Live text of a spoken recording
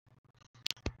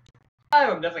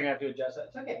I'm definitely gonna have to adjust that.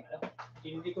 It's okay, man.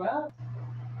 You need to go out.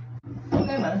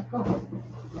 Okay, man. Go.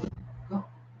 Go.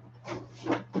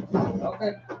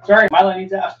 Okay. Sorry, Milo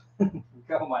needs out.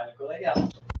 Go, Milo. Go lay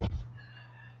down.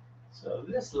 So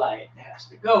this light has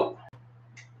to go.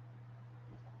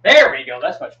 There we go.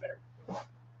 That's much better.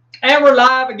 And we're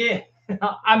live again.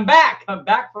 I'm back. I'm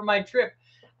back from my trip.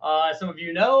 Some of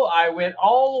you know I went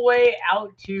all the way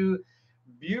out to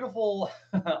beautiful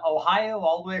Ohio,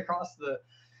 all the way across the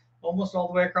almost all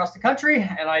the way across the country,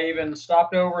 and I even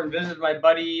stopped over and visited my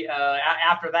buddy.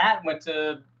 After that, went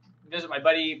to visit my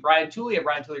buddy Brian Tooley at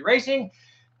Brian Tooley Racing.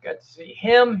 Got to see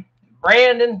him,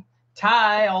 Brandon,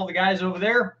 Ty, all the guys over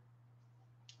there.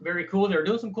 Very cool. They're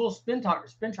doing some cool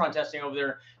spintron testing over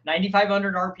there.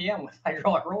 9,500 RPM with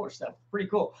hydraulic roller stuff. Pretty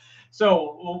cool.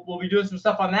 So we'll be doing some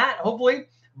stuff on that, hopefully.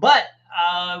 But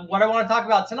what I want to talk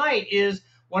about tonight is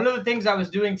one of the things I was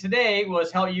doing today was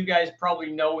how you guys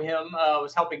probably know him.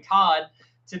 Was helping Todd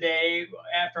today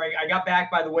after I got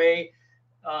back, by the way,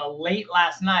 late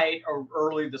last night or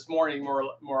early this morning, more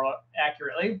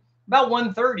accurately, about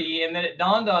 1:30. And then it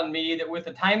dawned on me that with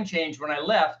the time change when I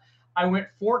left, I went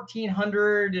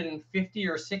 1,450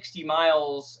 or 60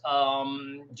 miles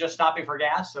just stopping for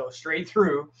gas, so straight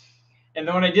through. And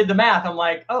then when I did the math, I'm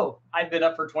like, oh, I've been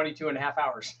up for 22 and a half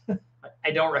hours.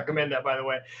 I don't recommend that, by the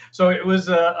way. So it was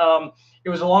a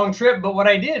long trip. But what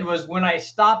I did was when I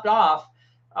stopped off,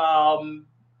 my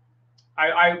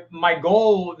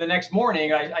goal the next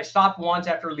morning, I stopped once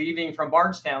after leaving from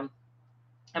Bardstown,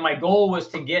 and my goal was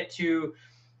to get to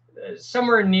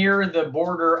somewhere near the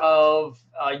border of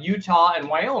Utah and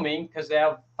Wyoming because they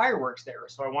have fireworks there.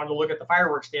 So I wanted to look at the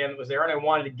fireworks stand that was there, and I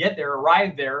wanted to get there,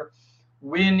 arrive there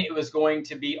when it was going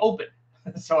to be open.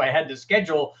 So I had to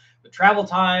schedule the travel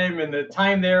time and the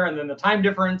time there and then the time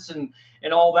difference and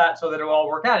all that so that it all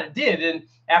worked out. It did. And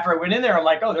after I went in there, I'm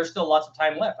like, oh, there's still lots of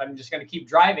time left. I'm just going to keep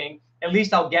driving. At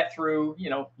least I'll get through,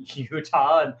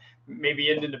 Utah and maybe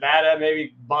into Nevada,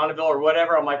 maybe Bonneville or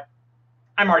whatever. I'm like,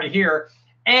 I'm already here.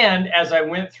 And as I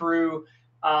went through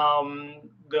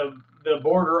the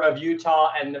border of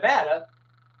Utah and Nevada,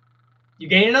 you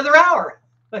gain another hour.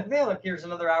 Like, man, look, here's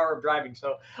another hour of driving.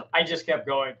 So I just kept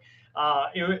going.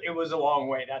 It was a long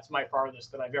way. That's my farthest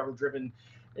that I've ever driven.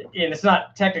 And it's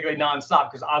not technically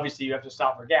nonstop because obviously you have to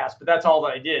stop for gas. But that's all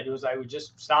that I did. I would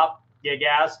just stop, get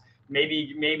gas,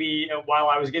 maybe while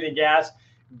I was getting gas,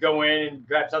 go in and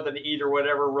grab something to eat or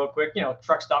whatever real quick,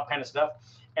 truck stop kind of stuff.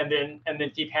 And then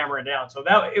keep hammering down. So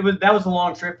that was a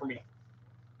long trip for me.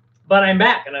 But I'm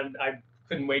back, and I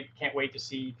can't wait to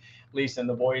see Lisa and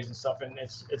the boys and stuff. And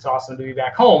it's awesome to be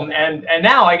back home. And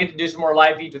now I get to do some more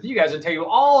live feeds with you guys and tell you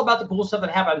all about the cool stuff that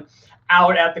happened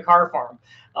out at the car farm,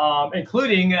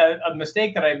 including a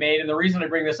mistake that I made. And the reason I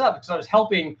bring this up is because I was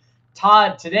helping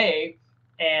Todd today,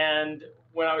 and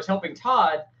when I was helping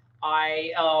Todd,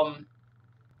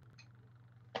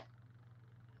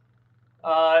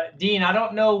 Dean, I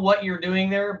don't know what you're doing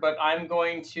there, but I'm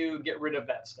going to get rid of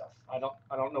that stuff. I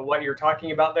don't know what you're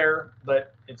talking about there,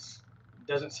 but it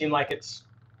doesn't seem like it's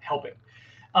helping.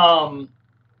 So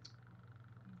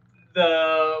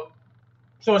I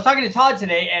was talking to Todd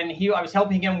today, and I was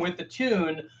helping him with the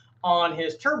tune on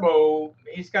his turbo.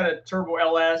 He's got a turbo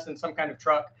LS and some kind of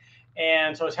truck.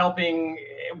 And so I was helping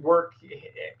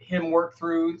him work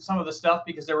through some of the stuff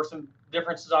because there were some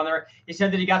differences on there. He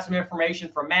said that he got some information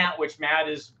from Matt, which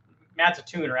Matt's a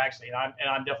tuner actually, and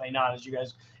I'm definitely not, as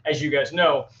you guys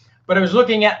know. But I was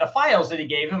looking at the files that he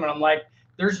gave him, and I'm like,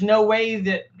 there's no way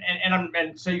that,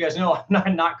 and so you guys know,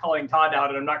 I'm not calling Todd out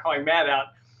and I'm not calling Matt out.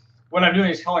 What I'm doing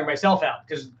is calling myself out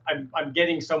because I'm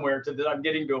getting somewhere I'm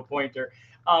getting to a point there.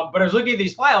 But I was looking at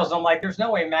these files, and I'm like, there's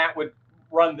no way Matt would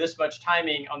run this much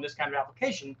timing on this kind of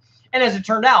application. And as it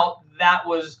turned out, that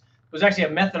was actually a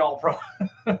methanol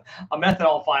a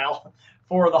methanol file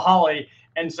for the Holly,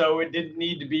 and so it didn't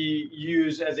need to be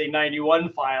used as a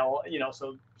 91 file.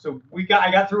 So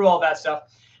I got through all that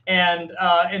stuff, and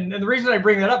the reason I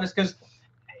bring that up is because,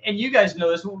 and you guys know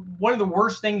this, one of the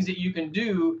worst things that you can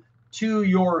do to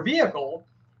your vehicle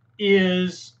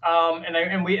is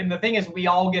and the thing is, we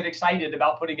all get excited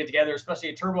about putting it together, especially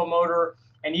a turbo motor.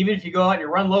 And even if you go out and you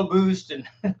run low boost and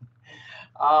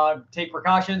take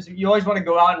precautions, you always want to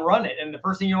go out and run it. And the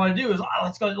first thing you want to do is,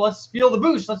 let's feel the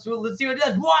boost. Let's see what it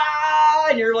does. Wow!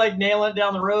 And you're like nailing it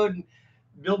down the road and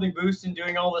building boost and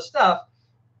doing all this stuff.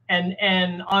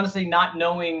 And honestly, not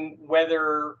knowing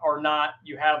whether or not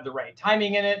you have the right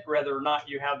timing in it, whether or not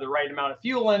you have the right amount of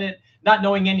fuel in it, not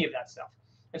knowing any of that stuff.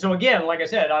 And so again, like I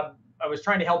said, I was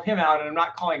trying to help him out, and I'm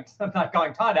not calling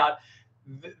Todd out.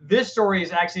 This story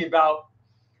is actually about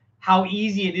how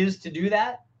easy it is to do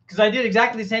that, because I did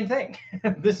exactly the same thing.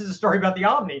 This is a story about the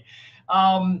Omni.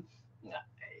 Um,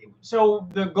 so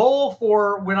the goal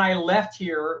for when I left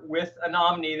here with an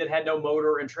Omni that had no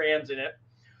motor and trans in it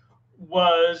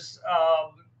was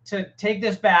to take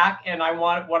this back, and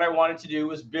what I wanted to do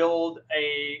was build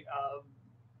a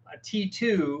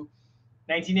T2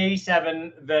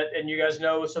 1987 that, and you guys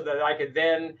know, so that I could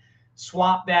then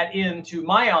swap that into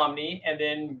my Omni and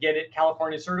then get it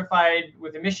California certified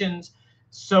with emissions,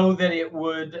 so that it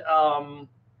would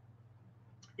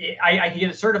I could get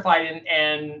it certified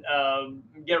and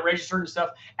get it registered and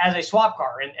stuff as a swap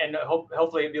car, and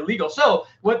hopefully it'd be legal. So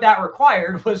what that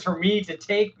required was for me to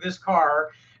take this car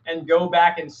and go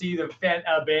back and see the Ben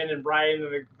and Brian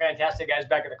and the fantastic guys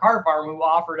back at the car farm who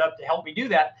offered up to help me do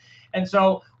that. And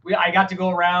so I got to go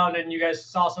around, and you guys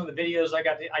saw some of the videos.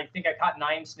 I think I caught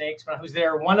 9 snakes when I was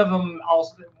there. One of them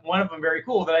very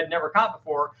cool that I'd never caught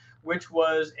before, which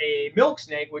was a milk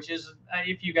snake, which is,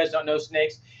 if you guys don't know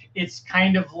snakes, it's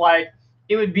kind of like,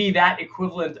 it would be that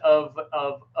equivalent of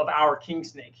our king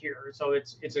snake here. So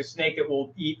it's a snake that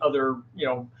will eat other,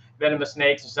 venomous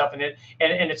snakes and stuff, and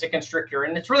it's a constrictor,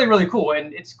 and it's really, really cool.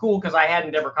 And it's cool because I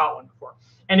hadn't ever caught one before.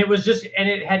 And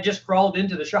it had just crawled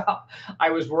into the shop. I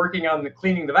was working on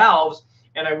cleaning the valves,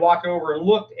 and I walked over and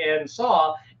looked and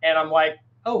saw, and I'm like,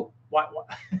 oh,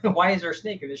 why is there a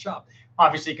snake in the shop?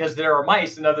 Obviously, because there are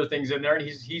mice and other things in there, and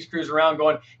he's cruising around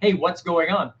going, hey, what's going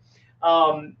on?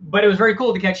 But it was very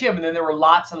cool to catch him. And then there were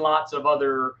lots and lots of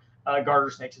other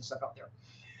garter snakes and stuff out there.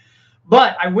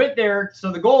 But I went there.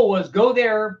 So the goal was go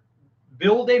there,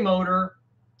 build a motor,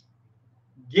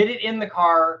 get it in the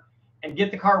car, and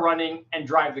get the car running and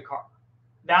drive the car.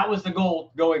 That was the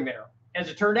goal going there. As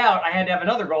it turned out, I had to have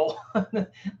another goal.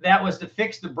 That was to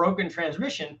fix the broken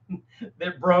transmission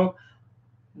that broke.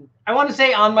 I want to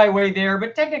say on my way there,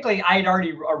 but technically I had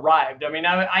already arrived. I mean,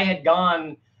 I had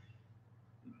gone,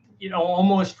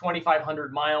 almost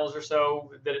 2,500 miles or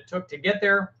so that it took to get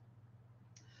there.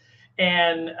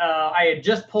 And I had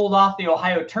just pulled off the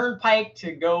Ohio Turnpike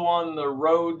to go on the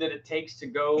road that it takes to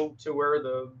go to where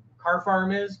the car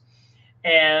farm is.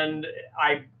 And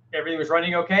everything was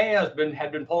running okay. I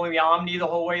had been pulling the Omni the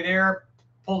whole way there,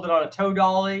 pulled it on a tow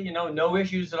dolly, no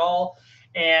issues at all.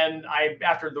 And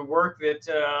after the work that,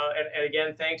 and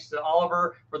again, thanks to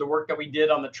Oliver for the work that we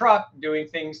did on the truck, doing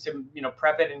things to,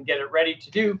 prep it and get it ready to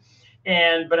do.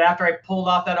 But after I pulled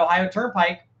off that Ohio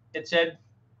Turnpike, it said,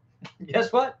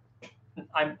 guess what?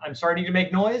 I'm starting to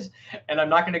make noise, and I'm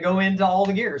not going to go into all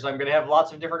the gears. I'm going to have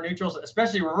lots of different neutrals,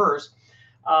 especially reverse.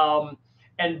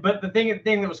 But the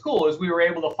thing that was cool is we were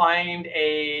able to find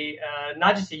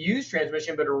not just a used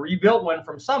transmission, but a rebuilt one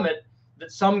from Summit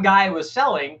that some guy was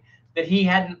selling, that he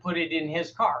hadn't put it in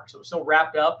his car. So it was still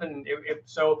wrapped up. And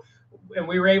and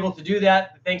we were able to do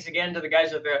that. Thanks again to the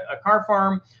guys at the car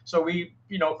farm. So we,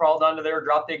 crawled under there,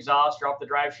 dropped the exhaust, dropped the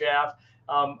drive shaft,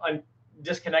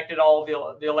 disconnected all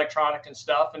of the electronic and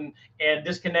stuff, and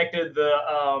disconnected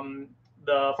the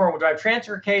four-wheel drive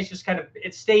transfer case. Just kind of,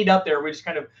 it stayed up there. We just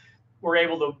kind of were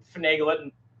able to finagle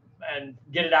it and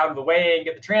get it out of the way and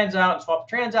get the trans out and swap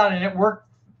the trans out. And it worked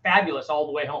fabulous all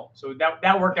the way home. So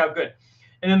that worked out good.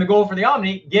 And then the goal for the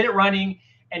Omni, get it running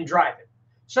and drive it.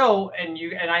 So,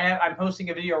 I'm posting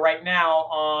a video right now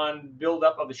on build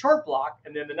up of the short block,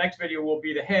 and then the next video will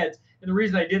be the heads. And the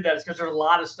reason I did that is because there's a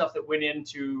lot of stuff that went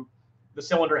into the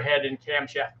cylinder head and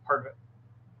camshaft part of it.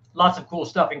 Lots of cool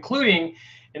stuff, including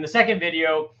in the second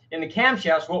video, in the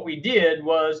camshafts, what we did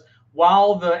was,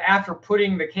 after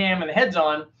putting the cam and the heads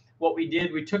on, what we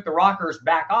did, we took the rockers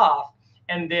back off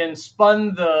and then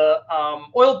spun the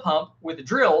oil pump with a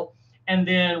drill, and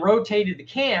then rotated the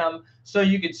cam so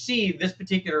you could see this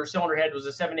particular cylinder head was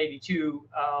a 782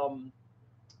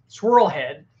 swirl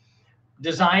head,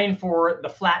 designed for the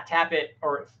flat tappet,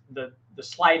 or the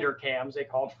slider cams, they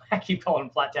call them. I keep calling them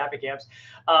flat tappet cams,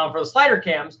 for the slider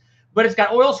cams, but it's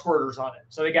got oil squirters on it.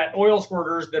 So they got oil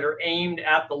squirters that are aimed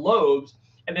at the lobes.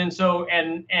 And then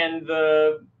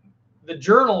the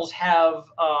journals have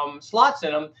slots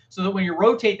in them, so that when you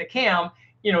rotate the cam,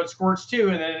 it squirts 2,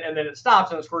 and then it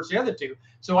stops and it squirts the other 2.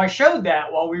 So I showed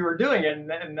that while we were doing it, and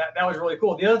that was really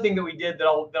cool. The other thing that we did that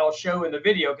I'll show in the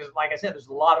video, because like I said, there's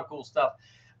a lot of cool stuff.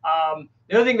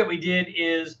 The other thing that we did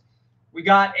is we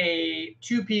got a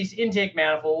 2-piece intake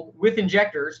manifold with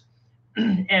injectors,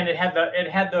 and it had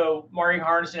the wiring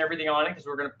harness and everything on it, because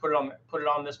we're going to put it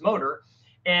on this motor.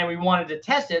 And we wanted to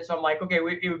test it. So I'm like, okay,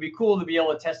 it would be cool to be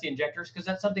able to test the injectors, because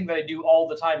that's something that I do all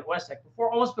the time at Westech.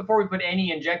 Almost before we put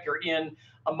any injector in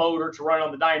a motor to run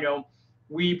on the dyno,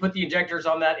 we put the injectors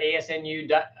on that ASNU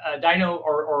dyno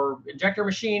or injector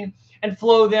machine and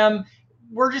flow them,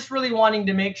 we're just really wanting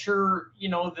to make sure, you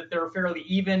know, that they're fairly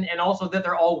even, and also that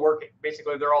they're all working.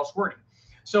 Basically, they're all squirting.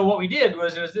 So what we did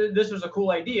was this was a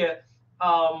cool idea.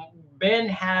 Ben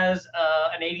has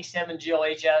an 87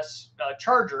 GLHS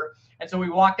charger, and so we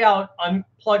walked out,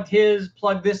 unplugged his,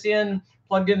 plugged this in,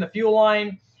 plugged in the fuel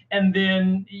line, and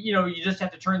then, you know, you just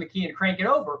have to turn the key and crank it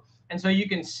over. And so you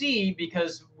can see,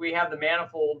 because we have the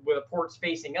manifold with the ports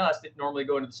facing us that normally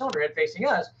go into the cylinder head facing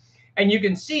us, and you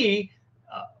can see,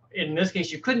 in this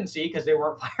case, you couldn't see because they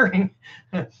weren't firing.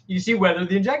 You see whether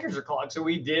the injectors are clogged. So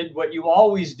we did what you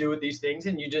always do with these things,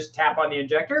 and you just tap on the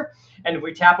injector. And if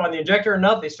we tap on the injector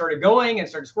enough, they started going and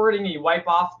started squirting, and you wipe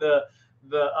off the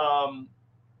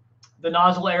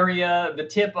nozzle area, the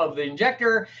tip of the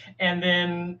injector, and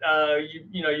then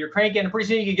you know, you're cranking, and pretty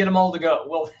soon you can get them all to go.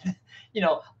 Well, you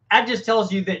know, that just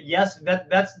tells you that yes,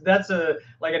 that's a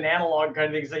like an analog kind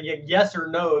of thing. So yes or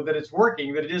no that it's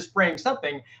working, that it is spraying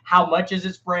something. How much is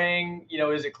it spraying? You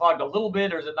know, is it clogged a little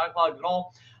bit, or is it not clogged at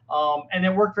all? And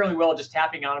it worked fairly well just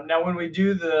tapping on them. Now, when we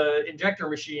do the injector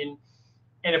machine,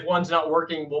 and if one's not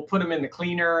working, we'll put them in the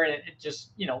cleaner, and it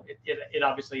just, you know, it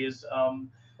obviously is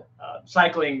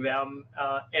cycling them,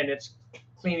 and it's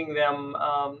cleaning them,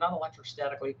 not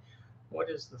electrostatically. What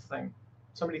is the thing?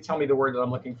 Somebody tell me the word that I'm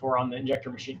looking for on the injector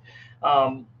machine.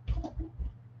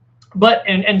 But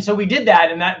so we did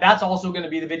that, and that's also going to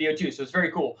be the video too. So it's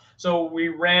very cool. So we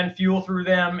ran fuel through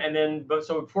them, and then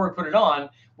so before we put it on,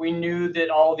 we knew that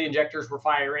all the injectors were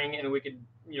firing, and we could,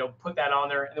 you know, put that on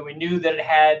there. And then we knew that it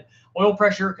had oil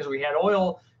pressure because we had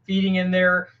oil feeding in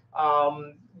there.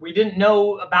 We didn't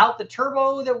know about the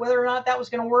turbo, that whether or not that was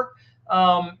going to work,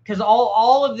 because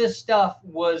all of this stuff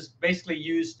was basically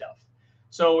used stuff.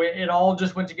 So it all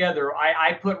just went together.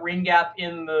 I put ring gap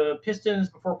in the pistons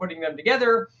before putting them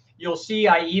together. You'll see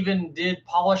I even did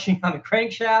polishing on the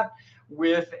crankshaft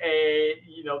with a,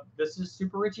 you know, this is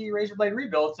Super Richie razor blade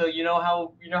rebuild, so you know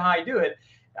how I do it.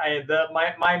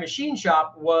 My machine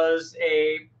shop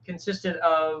consisted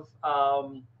of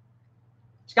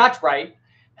Scotch-Brite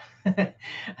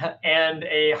and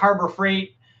a Harbor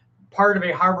Freight, part of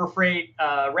a Harbor Freight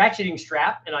ratcheting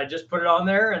strap, and I just put it on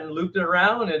there and looped it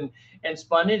around and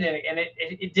spun it, and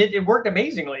it worked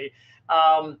amazingly.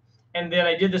 And then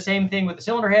I did the same thing with the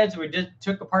cylinder heads. We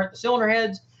took apart the cylinder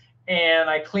heads, and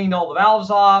I cleaned all the valves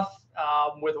off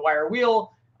with a wire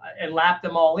wheel and lapped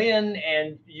them all in,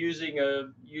 and using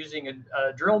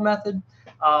a drill method,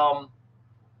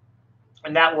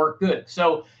 and that worked good.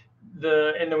 So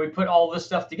and then we put all this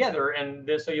stuff together, and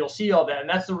so you'll see all that. And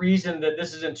that's the reason that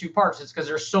this is in two parts. It's because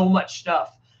there's so much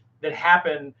stuff that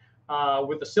happened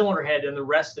with the cylinder head and the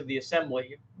rest of the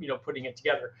assembly, you know, putting it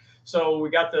together. So we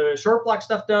got the short block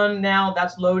stuff done now.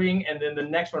 That's loading, and then the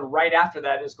next one right after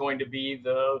that is going to be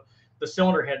the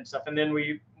cylinder head and stuff. And then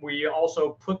we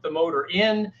also put the motor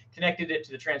in, connected it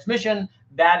to the transmission.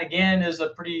 That again is a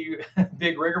pretty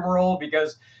big rigmarole,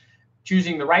 because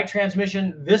choosing the right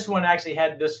transmission. This one actually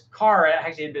had, this car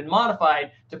actually had been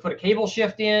modified to put a cable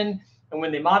shift in, and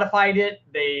when they modified it,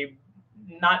 they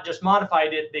not just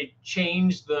modified it, they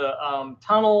changed the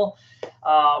tunnel,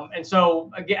 and so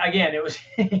again it was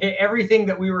everything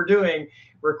that we were doing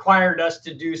required us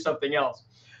to do something else.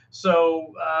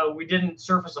 So we didn't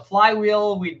surface a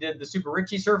flywheel. We did the Super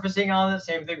Richie surfacing on it.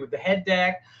 Same thing with the head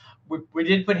deck. We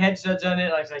did put head studs on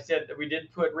it. Like I said, we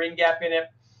did put ring gap in it.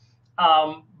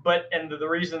 And the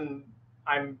reason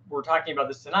we're talking about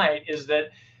this tonight is that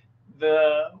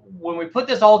when we put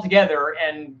this all together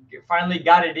and finally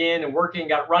got it in and working,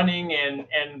 got running,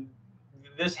 and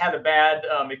this had a bad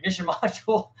ignition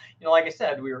module. You know, like I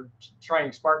said, we were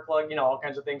trying spark plug, you know, all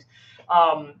kinds of things.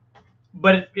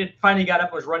 But it finally got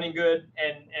up, was running good,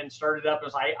 and started up.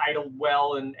 As I idled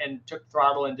well and took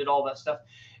throttle and did all that stuff.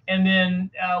 And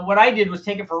then what I did was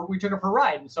we took it for a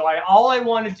ride. And so all I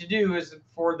wanted to do is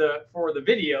for the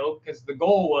video, because the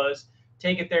goal was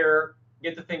take it there,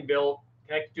 get the thing built,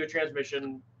 connect it to a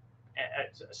transmission,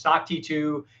 stock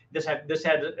T2. This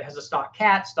has a stock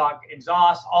cat, stock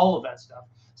exhaust, all of that stuff,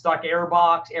 stock air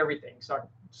box, everything,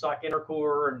 stock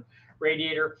intercooler and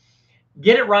radiator.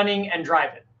 Get it running and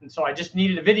drive it. And so I just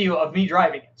needed a video of me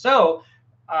driving it. So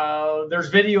there's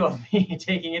video of me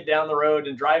taking it down the road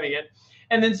and driving it.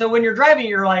 And then so when you're driving,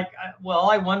 you're like,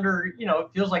 well, I wonder, you know,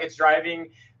 it feels like it's driving.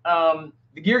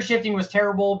 The gear shifting was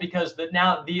terrible because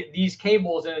these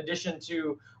cables, in addition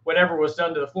to whatever was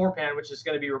done to the floor pan, which is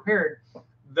going to be repaired,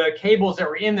 the cables that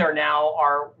were in there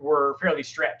now were fairly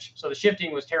stretched. So the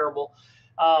shifting was terrible.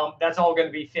 That's all going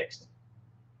to be fixed.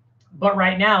 But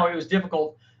right now it was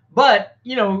difficult But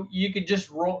you know, you could just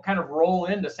kind of roll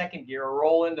into second gear or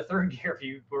roll into third gear if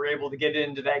you were able to get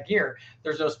into that gear.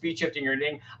 There's no speed shifting or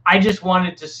anything. I just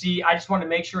wanted to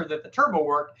make sure that the turbo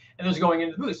worked and it was going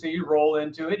into the boost. So you roll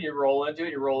into it, you roll into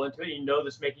it, you roll into it, and you know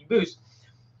that's making boost.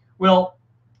 Well,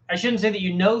 I shouldn't say that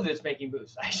you know that it's making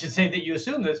boost. I should say that you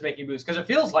assume that it's making boost because it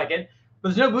feels like it, but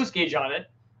there's no boost gauge on it.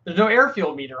 There's no air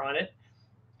fuel meter on it.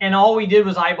 And all we did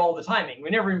was eyeball the timing. We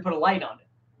never even put a light on it.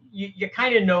 You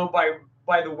kind of know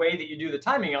by the way that you do the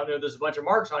timing out there. There's a bunch of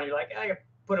marks on it. You're like, I got to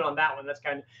put it on that one. That's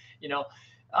kind of, you know,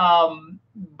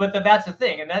 but that's the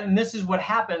thing. And this is what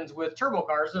happens with turbo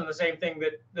cars. And the same thing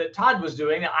that Todd was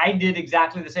doing. I did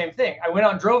exactly the same thing. I went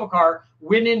out and drove a car,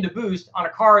 went into boost on a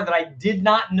car that I did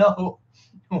not know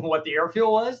what the air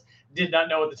fuel was, did not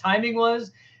know what the timing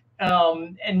was.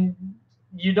 And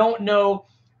you don't know,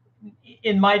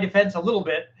 in my defense, a little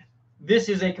bit, this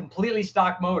is a completely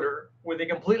stock motor with a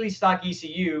completely stock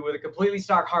ECU, with a completely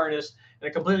stock harness and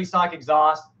a completely stock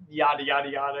exhaust, yada, yada,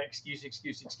 yada, excuse.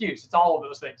 It's all of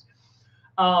those things.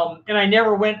 And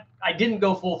I didn't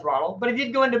go full throttle, but I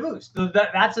did go into boost. So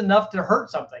that's enough to hurt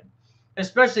something,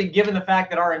 especially given the fact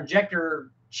that our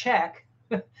injector check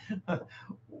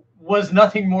was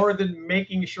nothing more than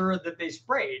making sure that they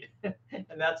sprayed.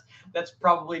 And that's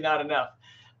probably not enough.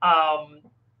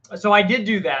 So I did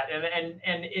do that,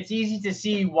 and it's easy to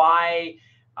see why,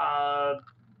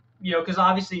 you know, because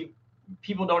obviously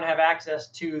people don't have access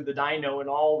to the dyno and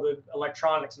all the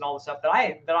electronics and all the stuff that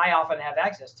I often have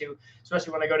access to,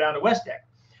 especially when I go down to West Deck.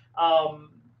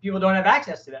 People don't have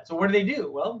access to that. So what do?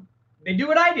 Well, they do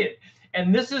what I did.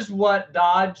 And this is what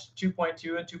Dodge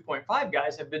 2.2 and 2.5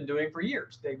 guys have been doing for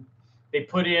years. They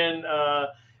put in,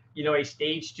 you know, a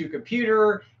stage 2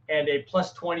 computer and a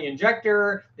plus 20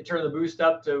 injector. They turn the boost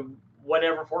up to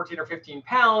whatever, 14 or 15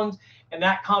 pounds, and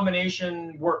that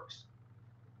combination works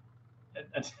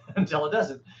until it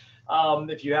doesn't,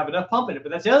 if you have enough pump in it.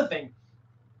 But that's the other thing.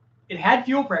 It had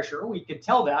fuel pressure. We could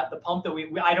tell that. The pump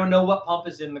that I don't know what pump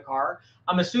is in the car.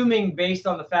 I'm assuming based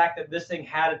on the fact that this thing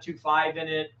had a 2.5 in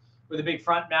it with a big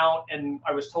front mount, and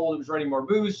I was told it was running more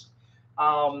boost,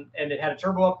 and it had a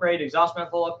turbo upgrade, exhaust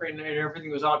manifold upgrade, and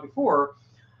everything was on before.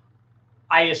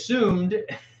 I assumed,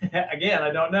 again,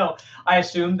 I don't know, I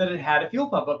assumed that it had a fuel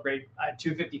pump upgrade, a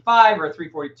 255 or a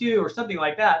 342 or something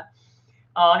like that.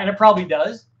 And it probably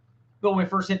does. But when we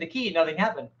first hit the key, nothing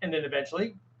happened. And then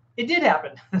eventually it did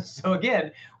happen. So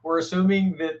again, we're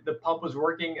assuming that the pump was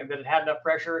working and that it had enough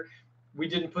pressure. We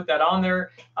didn't put that on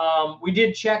there. We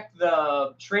did check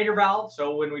the Schrader valve.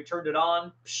 So when we turned it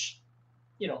on,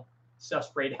 you know, stuff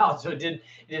sprayed out. So it did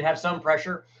have some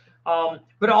pressure.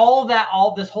 But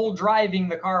all this whole driving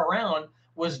the car around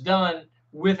was done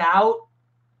without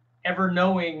ever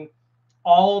knowing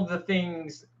all of the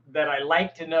things that I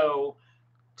like to know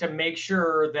to make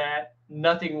sure that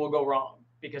nothing will go wrong.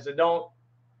 Because I don't,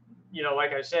 you know,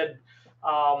 like I said,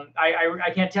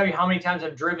 I can't tell you how many times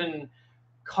I've driven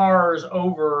cars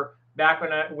over back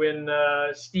when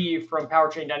Steve from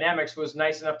Powertrain Dynamics was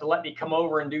nice enough to let me come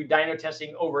over and do dyno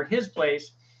testing over at his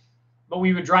place. But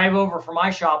we would drive over from my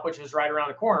shop, which was right around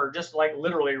the corner, just like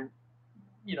literally,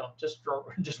 you know,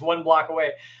 just one block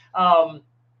away.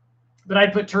 But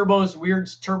I'd put weird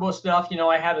turbo stuff. You know,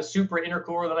 I had a Supra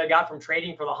intercooler that I got from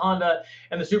trading for the Honda,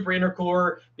 and the Supra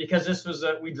intercooler, because this was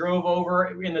we drove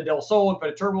over in the Del Sol, put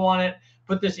a turbo on it,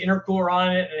 put this intercooler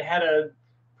on it, and it had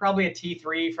probably a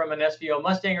T3 from an SVO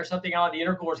Mustang or something on it. The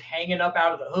intercooler's hanging up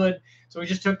out of the hood, so we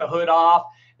just took the hood off.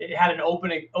 It had an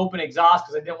open exhaust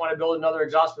because I didn't want to build another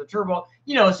exhaust for the turbo.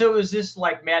 You know, so it was this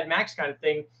like Mad Max kind of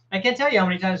thing. I can't tell you how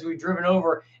many times we've driven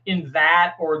over in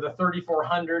that or the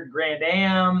 3400 Grand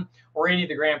Am or any of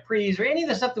the Grand Prix or any of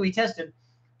the stuff that we tested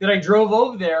that I drove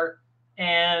over there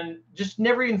and just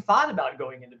never even thought about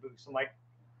going into boost. I'm like,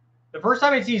 the first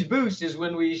time it sees boost is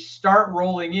when we start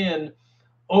rolling in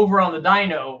over on the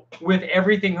dyno with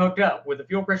everything hooked up, with the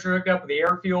fuel pressure hooked up, with the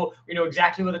air fuel. We know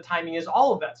exactly what the timing is,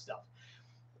 all of that stuff.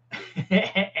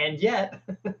 And yet,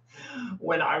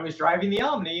 when I was driving the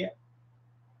Omni,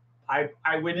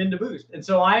 I went into boost, and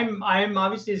so I'm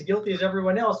obviously as guilty as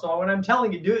everyone else. So when I'm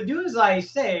telling you, do as I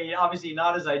say, obviously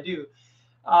not as I do.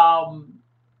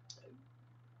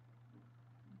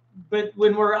 But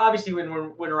when we're on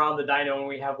the dyno and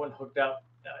we have one hooked up,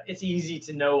 it's easy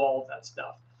to know all of that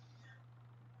stuff.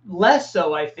 Less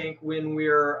so, I think, when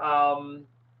we're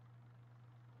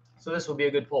so this will be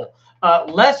a good poll.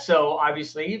 Less so,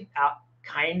 obviously,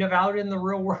 kind of out in the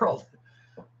real world.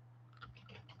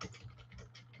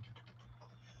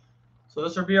 So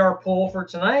this will be our poll for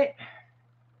tonight.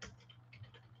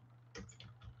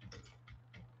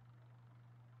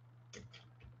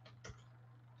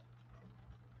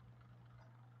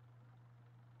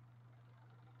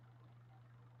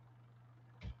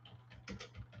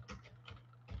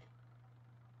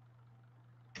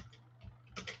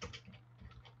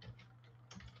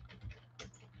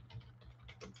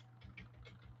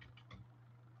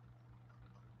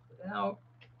 out.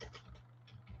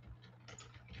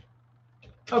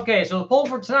 Okay, so the poll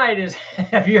for tonight is: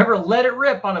 have you ever let it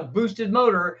rip on a boosted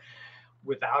motor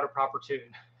without a proper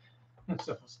tune?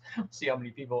 So we'll see how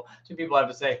many people have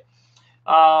to say.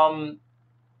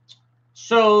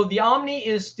 So the Omni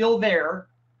is still there,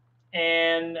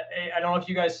 and I don't know if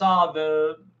you guys saw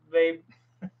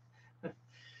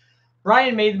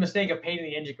Brian made the mistake of painting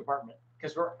the engine compartment,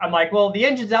 because I'm like, well, the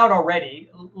engine's out already.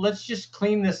 Let's just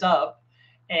clean this up,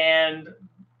 and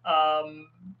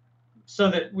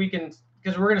so that we can,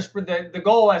 because we're going to the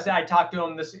goal, as I talked to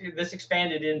him, this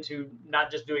expanded into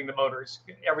not just doing the motors,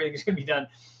 everything's going to be done.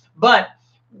 But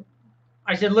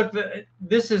I said, look, the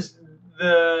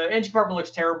engine compartment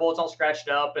looks terrible. It's all scratched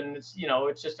up, and it's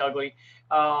just ugly.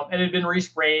 And it had been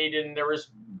resprayed, and there was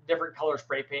different color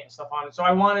spray paint and stuff on it. So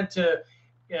I wanted to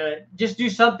just do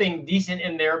something decent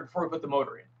in there before we put the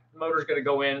motor in. The motor's going to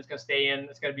go in. It's going to stay in.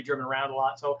 It's going to be driven around a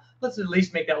lot. So let's at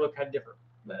least make that look kind of different,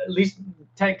 at least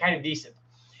kind of decent.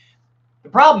 The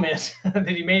problem is that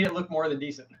he made it look more than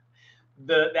decent.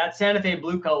 That Santa Fe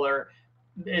blue color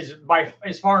is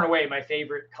far and away my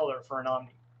favorite color for an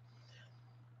Omni.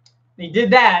 He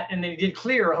did that, and then he did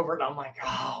clear over it. And I'm like,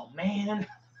 oh man,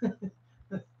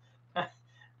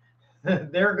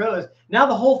 there it goes. Now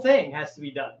the whole thing has to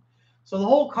be done. So the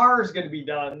whole car is going to be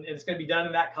done, and it's going to be done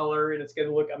in that color, and it's going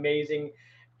to look amazing.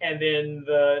 And then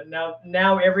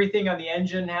now everything on the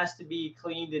engine has to be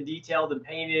cleaned and detailed and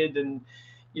painted, and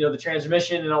the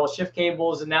transmission and all the shift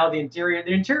cables, and now the interior.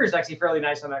 The interior is actually fairly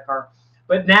nice on that car.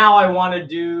 But now I want to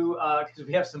do, because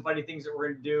we have some funny things that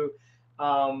we're going to do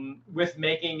with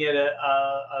making it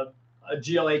a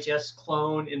GLHS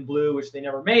clone in blue, which they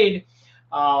never made.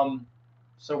 So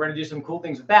we're going to do some cool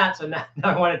things with that. So now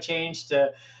I want to change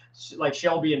to like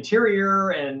Shelby interior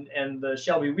and the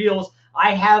Shelby wheels.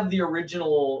 I have the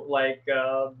original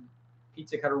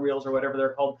pizza cutter wheels or whatever they're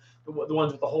called, the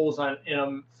ones with the holes in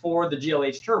them for the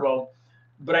GLH turbo.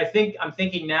 But I'm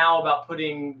thinking now about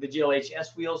putting the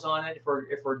GLHS wheels on it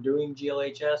if we're doing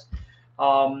GLHS,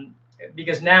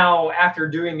 because now after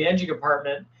doing the engine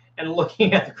compartment and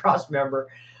looking at the cross member,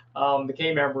 the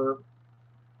K member,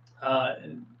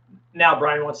 now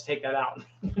Brian wants to take that out.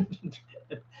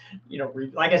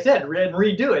 Like I said,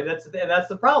 redo it. That's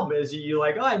the problem. Is you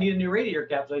like, oh, I need a new radiator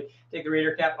cap. So I take the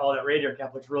radiator cap. Oh, that radiator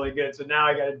cap looks really good. So now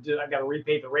I got to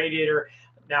repaint the radiator.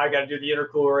 Now I got to do the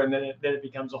intercooler, and then it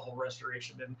becomes a whole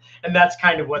restoration. And that's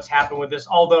kind of what's happened with this.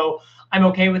 Although I'm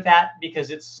okay with that because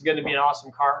it's going to be an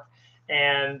awesome car,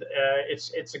 and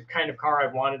it's a kind of car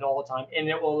I've wanted all the time, and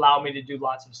it will allow me to do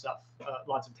lots of stuff,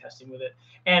 lots of testing with it,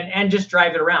 and just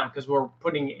drive it around, because we're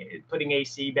putting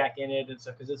AC back in it and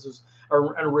stuff, because this is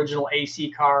an original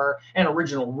AC car, an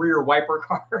original rear wiper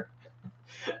car,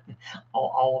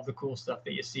 all of the cool stuff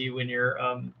that you see when you're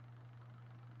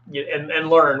and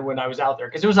learn when I was out there,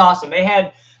 because it was awesome.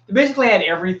 They basically had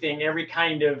everything, every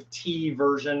kind of T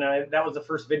version. That was the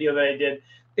first video that I did.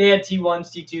 They had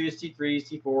T1s, T2s,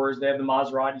 T3s, T4s. They have the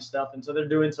Maserati stuff, and so they're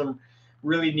doing some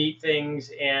really neat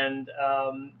things. And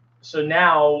so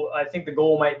now I think the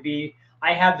goal might be,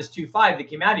 I have this 2.5 that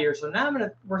came out of here, so now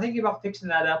we're thinking about fixing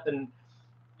that up and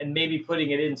maybe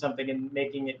putting it in something and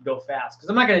making it go fast, because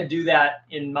I'm not going to do that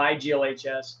in my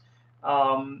GLHS.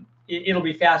 It'll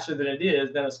be faster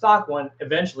than a stock one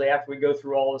eventually, after we go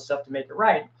through all the stuff to make it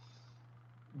right.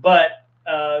 But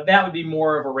that would be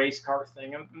more of a race car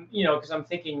thing, because I'm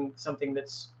thinking something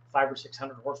that's 500 or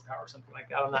 600 horsepower, something like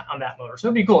that on that motor. So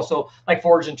it'd be cool. So like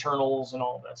forged internals and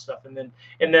all of that stuff, and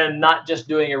then not just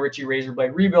doing a Ritchie razor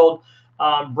blade rebuild.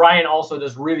 Brian also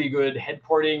does really good head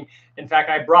porting. In fact,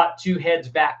 I brought 2 heads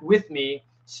back with me,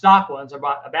 stock ones. I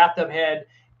brought a bathtub head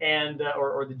and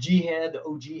or the G head, the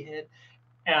OG head,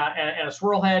 and a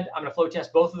swirl head. I'm going to flow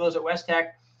test both of those at West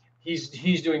Tech.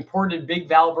 He's doing ported big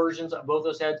valve versions of both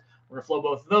those heads. We're going to flow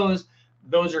both of those.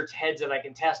 Those are heads that I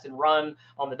can test and run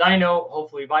on the dyno.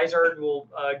 Hopefully Visard will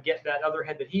get that other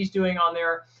head that he's doing on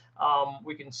there.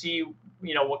 We can see,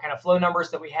 what kind of flow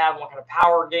numbers that we have, what kind of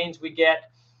power gains we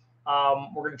get.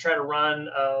 We're going to try to run,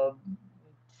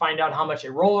 find out how much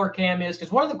a roller cam is.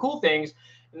 Because one of the cool things,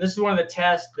 and this is one of the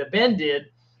tests that Ben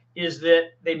did, is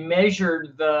that they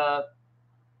measured the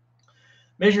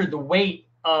weight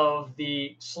of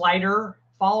the slider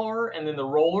follower and then the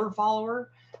roller follower.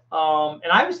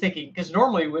 And I was thinking, because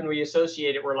normally when we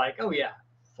associate it, we're like, oh yeah,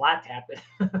 flat tap it.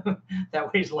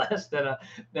 That weighs less than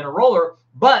a roller.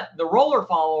 But the roller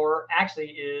follower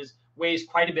actually weighs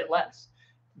quite a bit less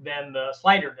than the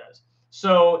slider does.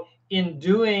 So in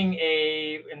doing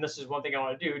and this is one thing I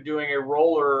want to do, doing a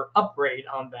roller upgrade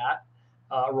on that,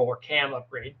 roller cam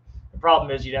upgrade. The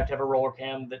problem is you'd have to have a roller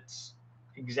cam that's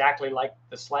exactly like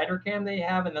the slider cam they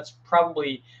have, and that's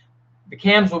probably The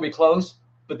cams will be close,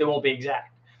 but they won't be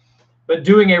exact. But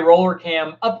doing a roller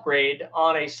cam upgrade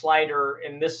on a slider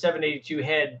in this 782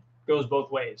 head goes both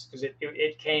ways, because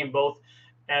it came both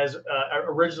as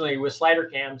originally with slider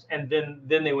cams, and then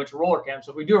they went to roller cam.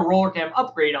 So if we do a roller cam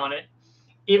upgrade on it,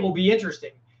 it will be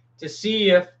interesting to see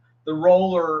if the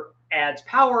roller adds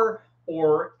power,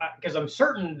 or because I'm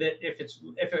certain that if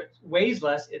it weighs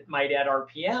less, it might add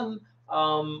RPM.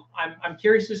 I'm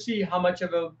curious to see how much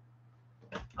of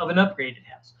an upgrade it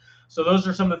has. So those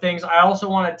are some of the things. I also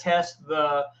want to test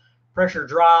the pressure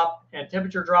drop and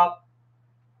temperature drop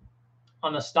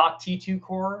on the stock T2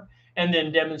 core, and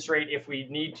then demonstrate, if we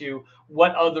need to,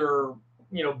 what other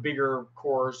bigger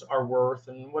cores are worth,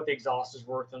 and what the exhaust is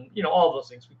worth, and all those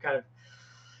things. We kind of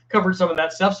covered some of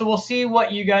that stuff. So we'll see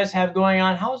what you guys have going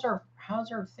on. How's our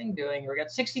thing doing? We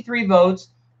got 63 votes.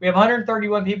 We have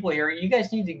 131 people here. You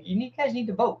guys need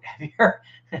to vote.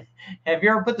 Have you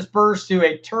ever put the spurs to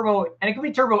a turbo, and it can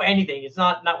be turbo anything. It's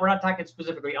not we're not talking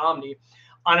specifically Omni,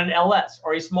 on an LS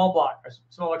or a small block, a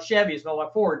small block Chevy, a small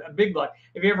block Ford, a big block.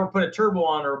 If you ever put a turbo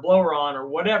on or a blower on or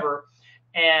whatever,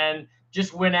 and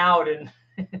just went out and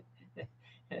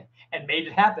and made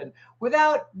it happen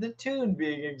without the tune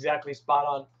being exactly spot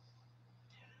on.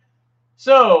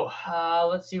 So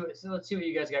let's see what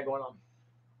you guys got going on.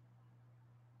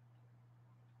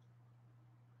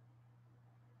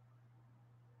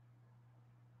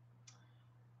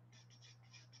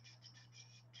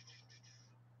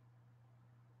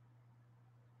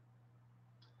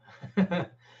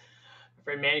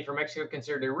 Afraid Manny from Mexico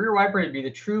considered a rear wiper to be the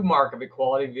true mark of a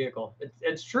quality vehicle.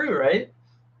 It's true, right?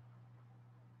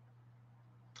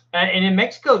 And in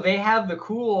Mexico, they have the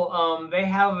cool. They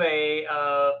have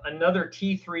another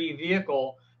T3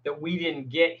 vehicle that we didn't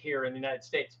get here in the United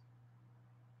States.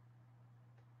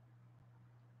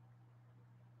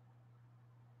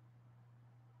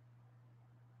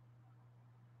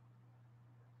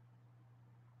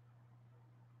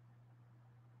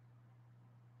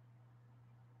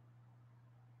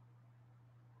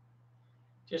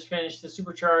 Just finished the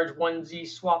supercharged 1Z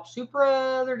swap Supra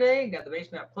the other day. Got the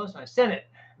base map close, and I sent it.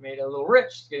 Made it a little rich.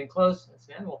 It's getting close. I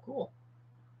said, well, cool.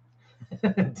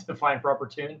 To find proper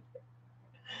tune.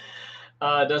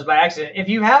 Does by accident. If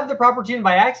you have the proper tune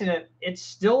by accident, it's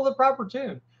still the proper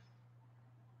tune.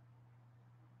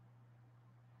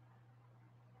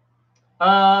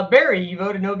 Barry, you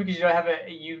voted no because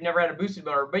you've never had a boosted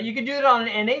motor, but you could do it on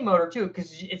an NA motor too,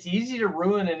 because it's easy to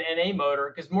ruin an NA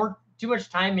motor, because too much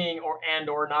timing or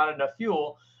not enough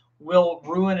fuel will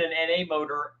ruin an NA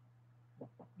motor.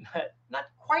 Not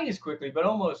quite as quickly, but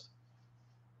almost.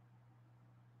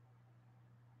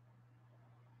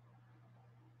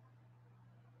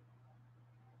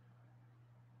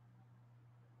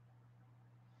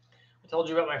 I told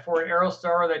you about my Ford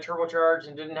Aerostar that I turbocharged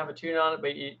and didn't have a tune on it,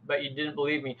 but you didn't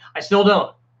believe me. I still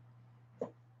don't.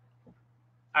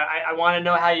 I want to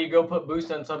know how you go put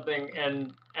boost on something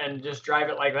and just drive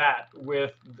it like that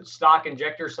with stock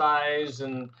injector size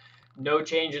and no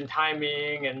change in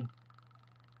timing, and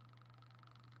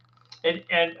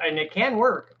it can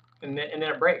work, and then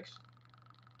it breaks.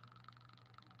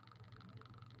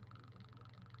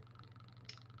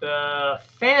 The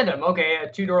Phantom, okay, a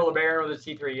 2-door LeBaron with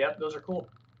a C3. Yep, those are cool.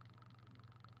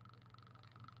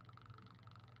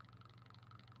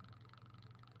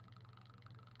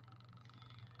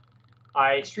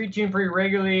 I street tune pretty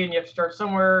regularly, and you have to start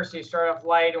somewhere. So you start off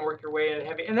light and work your way into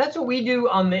heavy. And that's what we do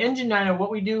on the engine dyno. What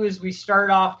we do is we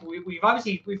start off, we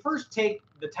first take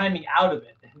the timing out of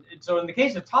it. And so in the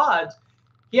case of Todd's,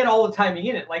 he had all the timing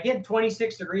in it. Like, he had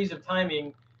 26 degrees of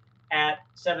timing at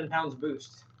 7 pounds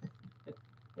boost.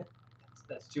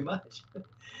 That's too much.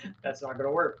 That's not going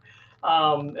to work. It's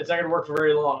not going to work for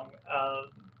very long.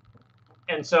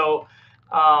 And so,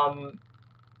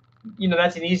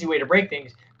 that's an easy way to break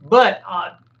things. But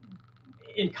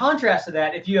in contrast to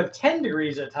that, if you have 10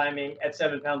 degrees of timing at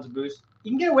 7 pounds of boost,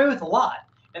 you can get away with a lot.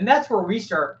 And that's where we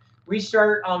start. We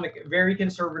start on the very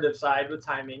conservative side with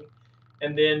timing,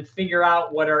 and then figure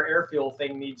out what our air fuel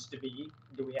thing needs to be.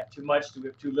 Do we have too much? Do we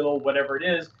have too little? Whatever it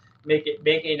is, make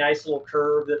a nice little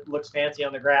curve that looks fancy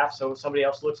on the graph, so somebody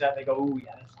else looks at it and they go, "Ooh,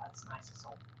 yeah, that's nice. It's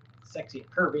all sexy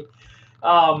and curvy."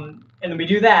 And then we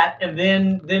do that, and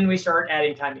then we start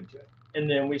adding timing to it. And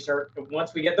then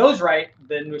once we get those right,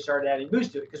 then we start adding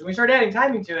boost to it. Because when we start adding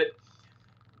timing to it,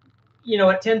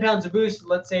 at 10 pounds of boost,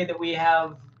 let's say that we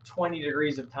have 20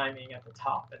 degrees of timing at the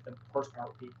top, at the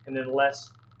horsepower peak, and then less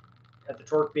at the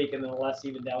torque peak, and then less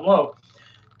even down low.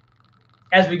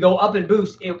 As we go up in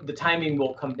boost, the timing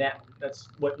will come down. That's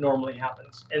what normally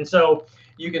happens. And so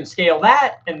you can scale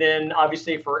that, and then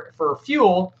obviously for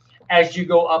fuel, as you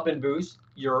go up in boost,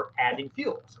 you're adding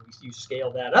fuel. So you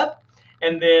scale that up.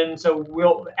 And then,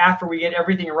 so after we get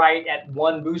everything right at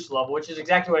one boost level, which is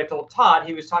exactly what I told Todd,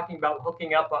 he was talking about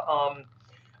hooking up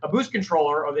a boost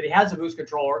controller, or that he has a boost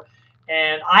controller.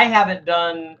 And I haven't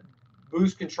done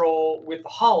boost control with the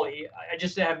Holly.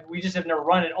 We just have never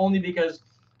run it, only because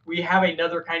we have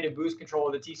another kind of boost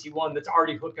controller, the TC1, that's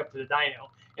already hooked up to the dyno.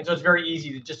 And so it's very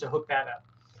easy to hook that up.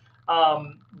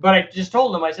 But I just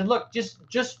told him, I said, look, just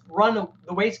run the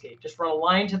wastegate. Just run a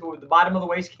line to the bottom of the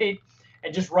wastegate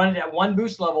and just run it at one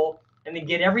boost level, and then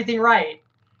get everything right.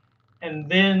 And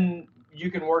then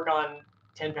you can work on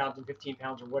 10 pounds and 15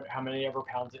 pounds, or how many ever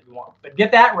pounds that you want. But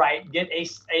get that right, get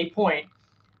a point,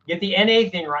 get the NA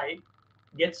thing right,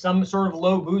 get some sort of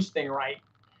low boost thing right,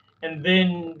 and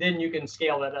then you can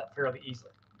scale that up fairly easily.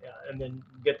 And then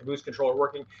get the boost controller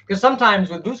working. Because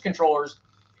sometimes with boost controllers,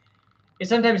 it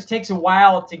sometimes takes a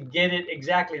while to get it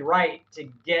exactly right,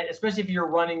 especially if you're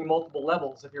running multiple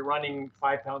levels. If you're running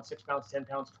 5 pounds, 6 pounds, 10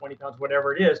 pounds, 20 pounds,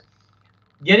 whatever it is,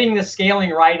 getting the scaling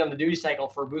right on the duty cycle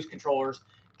for boost controllers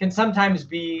can sometimes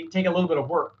take a little bit of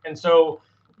work. And so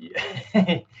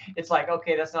it's like,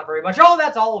 okay, that's not very much. Oh,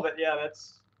 that's all of it. Yeah,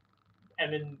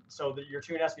 and then so that your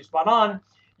tune has to be spot on.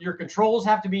 Your controls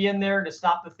have to be in there to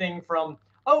stop the thing from,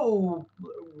 oh,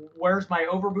 where's my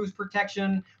overboost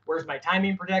protection? Where's my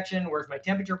timing protection? Where's my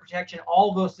temperature protection?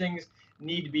 All those things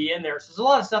need to be in there. So there's a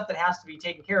lot of stuff that has to be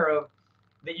taken care of,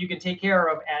 that you can take care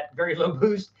of at very low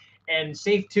boost and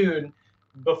safe tune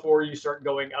before you start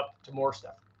going up to more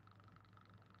stuff.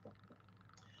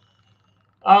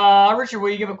 Richard,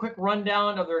 will you give a quick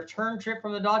rundown of the return trip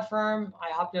from the Dodge firm?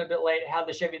 I hopped in a bit late. How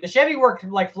the Chevy? The Chevy worked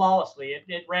like flawlessly.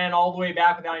 It ran all the way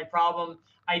back without any problem.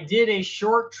 I did a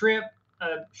short trip,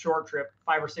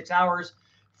 5 or 6 hours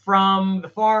from the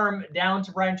farm down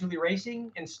to Brian Tooley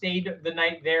Racing, and stayed the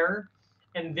night there,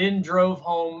 and then drove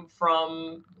home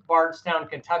from Bardstown,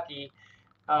 Kentucky,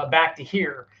 back to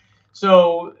here.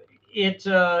 So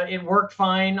it worked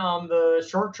fine on the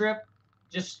short trip.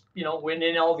 Just, went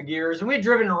in all the gears, and we had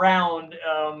driven around,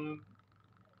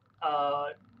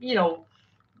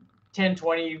 10,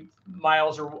 20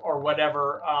 miles or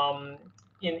whatever,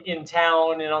 in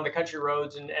town and on the country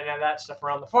roads and that stuff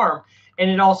around the farm. And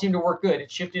it all seemed to work good. It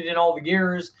shifted in all the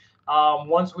gears.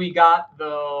 Once we got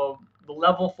the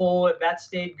level full, that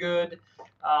stayed good.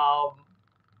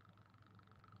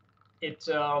 It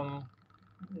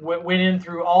went in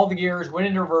through all the gears, went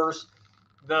into reverse.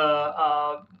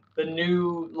 The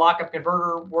new lockup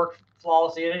converter worked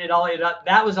flawlessly.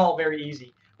 That was all very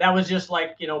easy. That was just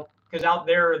like, because out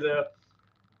there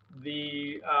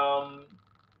the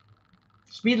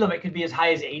speed limit could be as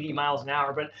high as 80 miles an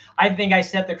hour, but I think I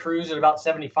set the cruise at about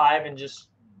 75 and just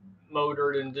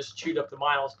motored and just chewed up the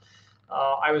miles.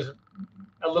 I was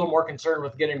a little more concerned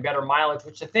with getting better mileage,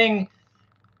 which the thing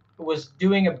was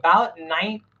doing about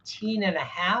 19 and a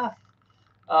half.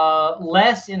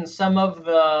 Less in some of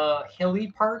the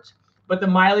hilly parts, but the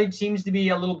mileage seems to be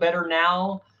a little better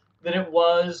now than it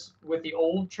was with the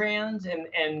old trans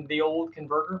and the old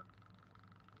converter.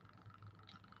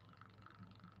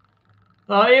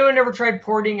 Anyone ever tried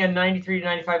porting a 93 to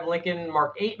 95 Lincoln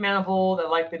Mark 8 manifold? I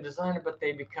like the design, but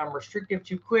they become restrictive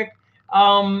too quick. A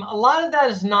lot of that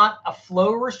is not a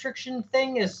flow restriction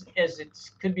thing, as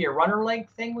it could be a runner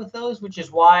length thing with those, which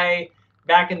is why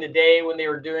back in the day when they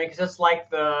were doing, because that's like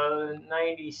the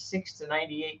 96 to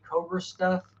 98 Cobra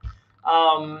stuff,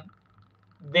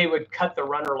 they would cut the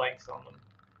runner lengths on them.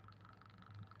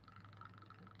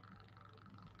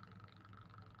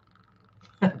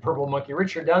 Purple Monkey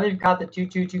Richard, now that you've caught the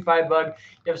 2225 bug,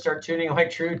 you have to start tuning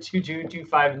like true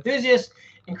 2225 enthusiasts.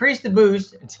 Increase the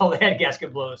boost until the head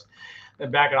gasket blows, then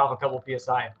back it off a couple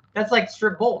psi. That's like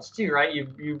strip bolts too, right?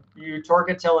 You torque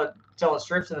it till it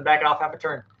strips, and then back it off half a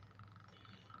turn.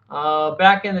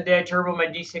 Back in the day, I turbo my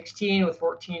D16 with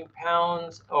 14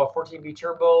 pounds. 14V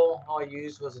turbo. All I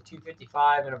used was a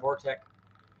 255 and a Vortec.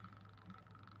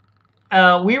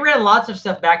 We ran lots of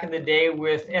stuff back in the day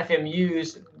with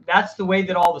FMUs. That's the way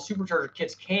that all the supercharger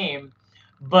kits came.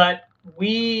 But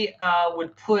we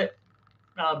would put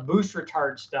boost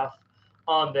retard stuff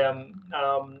on them.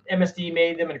 MSD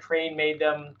made them, and Crane made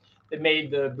them. They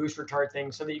made the boost retard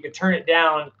thing so that you could turn it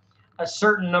down a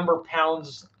certain number of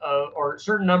pounds or a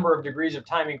certain number of degrees of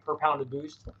timing per pound of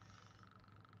boost.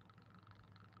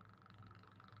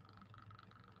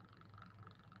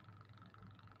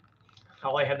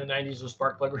 All I had in the 90s was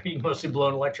spark plug reading, mostly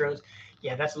blown electrodes.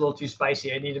 Yeah, that's a little too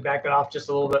spicy. I need to back it off just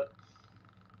a little bit.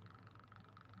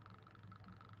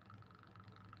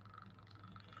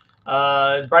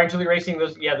 Brian Tooley Racing,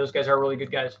 those guys are really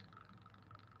good guys.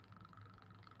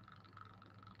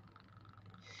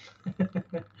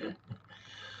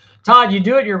 Todd, you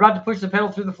do it. You're about to push the pedal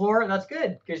through the floor. That's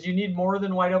good because you need more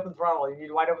than wide open throttle. You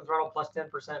need wide open throttle plus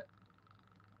 10%.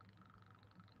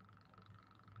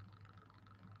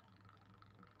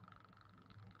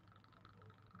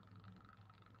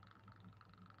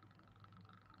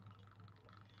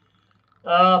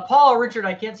 Paul, Richard,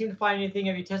 I can't seem to find anything.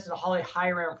 Have you tested a Holley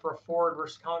high ram for a forward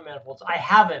versus common manifolds? I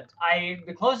haven't.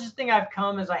 The closest thing I've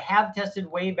come is I have tested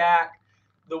way back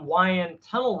the YN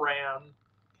tunnel ram,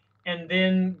 and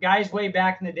then guys way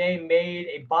back in the day made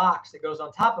a box that goes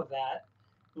on top of that.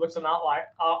 It looks an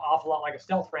awful lot like a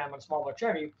stealth ram on a small block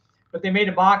Chevy, but they made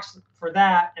a box for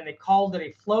that, and they called it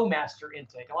a Flowmaster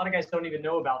intake. A lot of guys don't even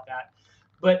know about that,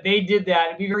 but they did that.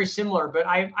 It'd be very similar, but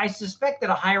I suspect that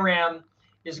a high ram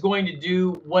is going to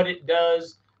do what it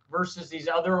does versus these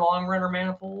other long runner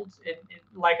manifolds,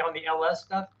 like on the LS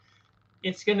stuff.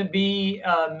 It's going to be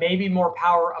maybe more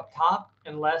power up top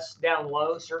and less down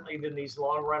low, certainly than these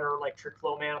long runner like trick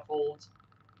flow manifolds.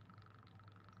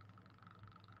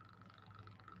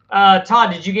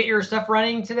 Todd, did you get your stuff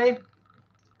running today?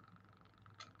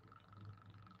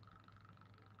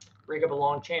 Rig up a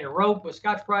long chain of rope with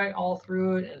Scotch-Brite all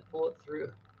through it and pull it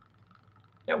through.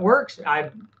 It works.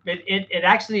 It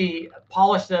actually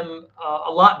polished them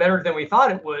a lot better than we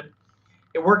thought it would.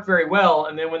 It worked very well.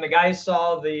 And then when the guys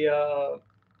saw the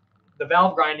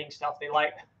valve grinding stuff, they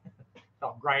liked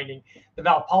the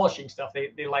valve polishing stuff.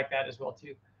 They like that as well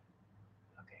too.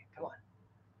 Okay, come on.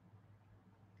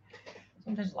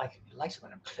 Sometimes it likes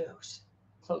when I'm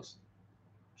close.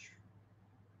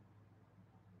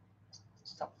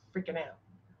 Stop freaking out.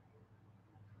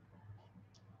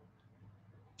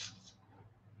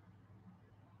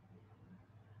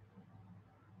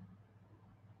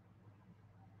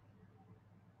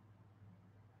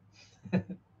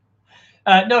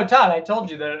 No, Todd, I told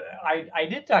you that I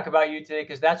did talk about you today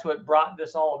because that's what brought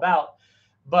this all about.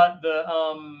 But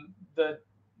the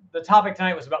topic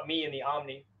tonight was about me and the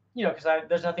Omni. You know, because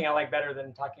there's nothing I like better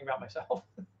than talking about myself.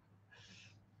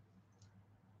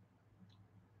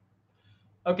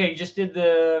 Okay, you just did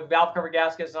the valve cover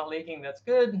gaskets not leaking. That's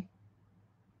good.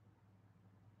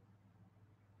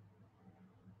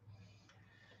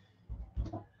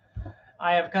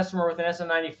 I have a customer with an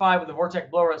SM95 with a Vortec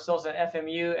blower that sells an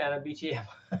FMU and a BTM.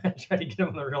 Trying to get him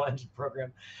on the real engine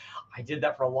program. I did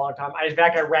that for a long time. In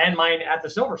fact, I ran mine at the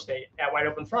Silver State at wide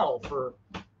open throttle for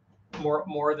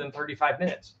more than 35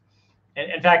 minutes. And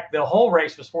in fact, the whole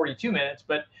race was 42 minutes,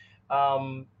 but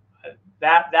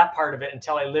that part of it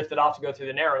until I lifted off to go through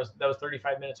the narrows, that was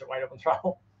 35 minutes at wide open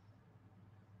throttle.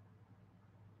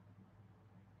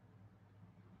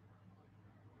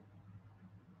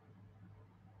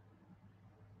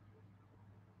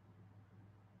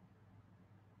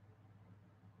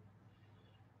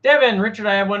 Devin, Richard,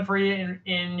 I have one for you.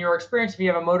 In your experience, if you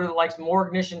have a motor that likes more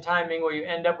ignition timing, will you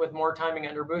end up with more timing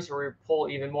under boost, or will you pull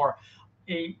even more?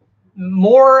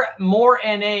 More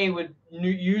NA would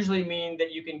usually mean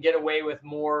that you can get away with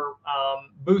more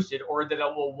boosted, or that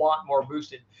it will want more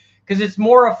boosted, because it's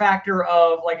more a factor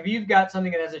of, like, if you've got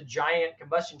something that has a giant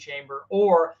combustion chamber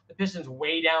or the piston's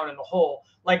way down in the hole.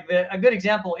 Like a good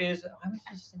example is, I was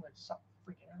just thinking, stop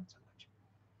freaking out so much.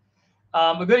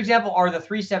 A good example are the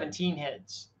 317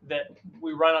 heads that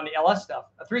we run on the LS stuff.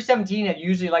 A 317 head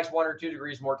usually likes 1 or 2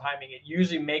 degrees more timing. It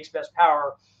usually makes best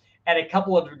power at a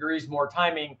couple of degrees more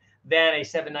timing than a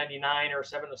 799 or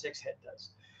 706 head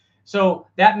does. So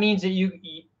that means that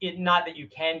not that you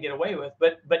can get away with,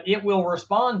 but it will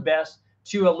respond best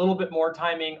to a little bit more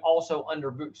timing also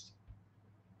under boost.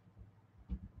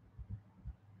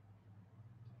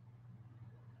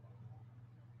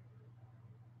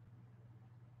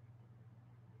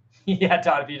 Yeah,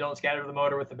 Todd, if you don't scatter the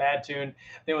motor with the bad tune,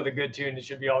 then with a good tune, it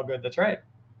should be all good. That's right.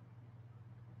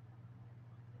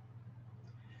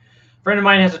 A friend of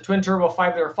mine has a twin turbo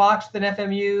 5-liter Fox with an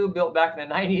FMU built back in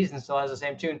the 90s and still has the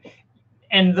same tune.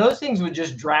 And those things would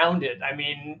just drown it. I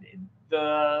mean,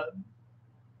 and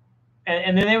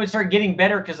then they would start getting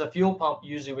better because the fuel pump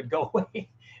usually would go away.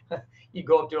 You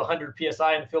go up to 100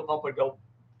 PSI and the fuel pump would go,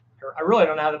 I really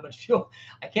don't have that much fuel.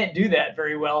 I can't do that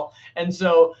very well. And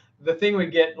so the thing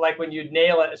would get, like, when you'd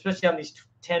nail it, especially on these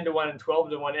 10-to-1 and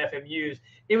 12-to-1 FMUs,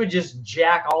 it would just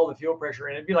jack all the fuel pressure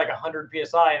in. It'd be like 100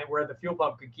 PSI where the fuel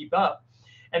pump could keep up.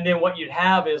 And then what you'd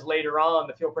have is later on,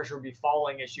 the fuel pressure would be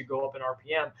falling as you go up in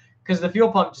RPM, because the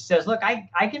fuel pump just says, look,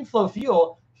 I can flow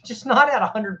fuel, just not at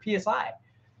 100 PSI.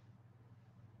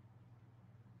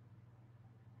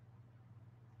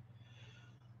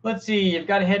 Let's see. You've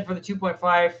got a head for the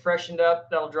 2.5 freshened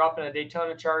up. That'll drop in a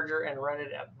Daytona Charger and run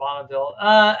it at Bonneville.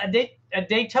 A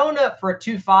Daytona for a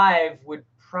 2.5 would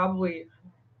probably,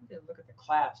 look at the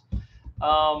class.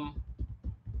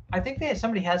 I think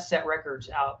somebody has set records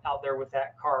out there with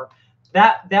that car.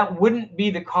 That wouldn't be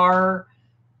the car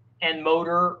and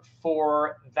motor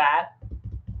for that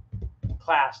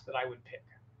class that I would pick.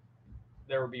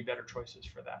 There would be better choices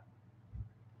for that.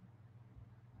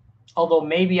 Although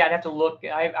maybe I'd have to look.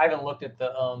 I haven't looked at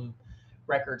the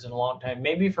records in a long time.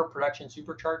 Maybe for production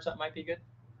supercharged, that might be good.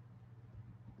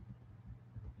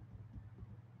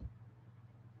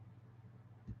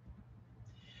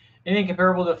 Anything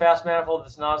comparable to a fast manifold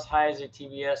that's not as high as a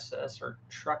TBS or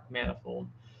truck manifold?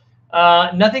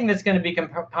 Nothing that's going to be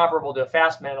comparable to a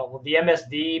fast manifold. The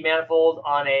MSD manifold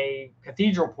on a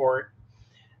cathedral port,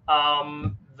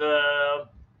 the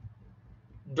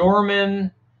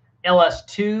Dorman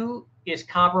LS2 is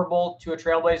comparable to a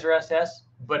Trailblazer SS,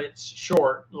 but it's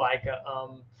short, like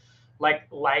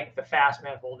the fast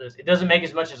manifold is. It doesn't make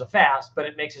as much as a fast, but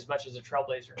it makes as much as a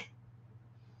Trailblazer.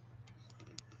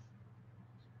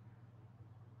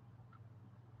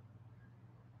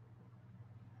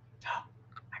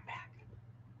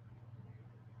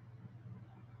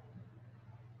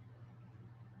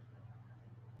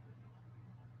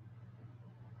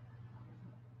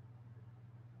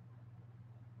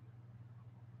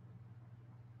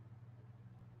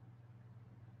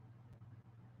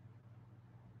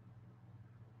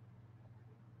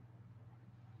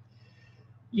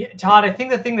 Yeah, Todd, I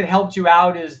think the thing that helped you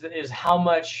out is how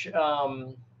much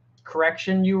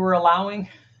correction you were allowing.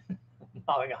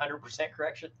 Not like 100%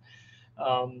 correction.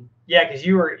 Yeah, because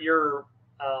your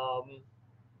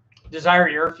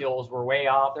desired air fuels were way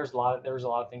off. There was a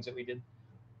lot of things that we did.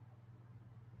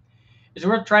 Is it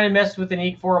worth trying to mess with an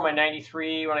E4 on my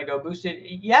 93 when I go boosted?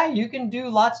 Yeah, you can do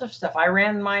lots of stuff. I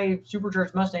ran my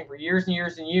supercharged Mustang for years and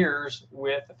years and years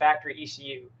with the factory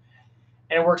ECU.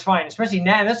 And it works fine, especially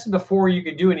now. This is before you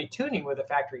could do any tuning with a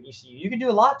factory ECU. You can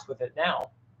do lots with it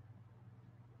now.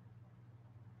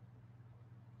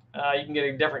 You can get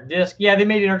a different disc. Yeah, they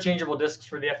made interchangeable discs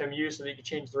for the FMU so that you could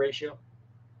change the ratio.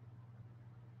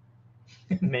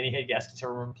 Many head gaskets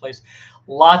are replaced.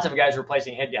 Lots of guys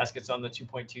replacing head gaskets on the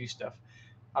 2.2 stuff.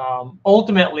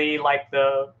 Ultimately, like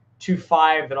the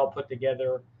 2.5 that I'll put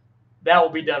together, that will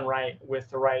be done right with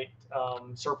the right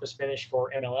surface finish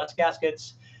for MLS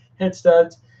gaskets, head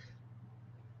studs.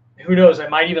 Who knows? I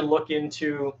might even look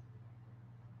into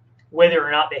whether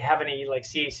or not they have any like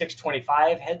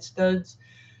CA625 head studs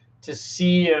to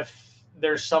see if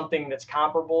there's something that's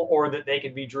comparable or that they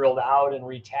could be drilled out and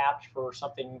retapped for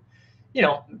something, you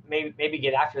know, maybe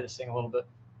get after this thing a little bit.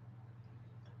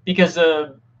 Because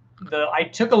I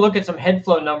took a look at some head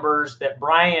flow numbers that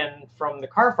Brian from the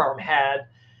Car Farm had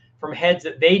from heads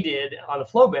that they did on the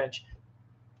flow bench.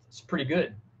 It's pretty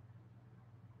good.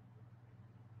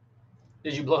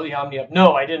 Did you blow the Omni up?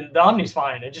 No, I didn't. The Omni's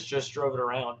fine. I just drove it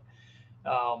around.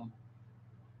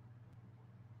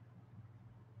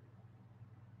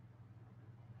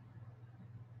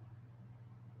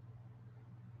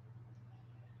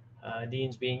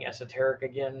 Dean's being esoteric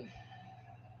again.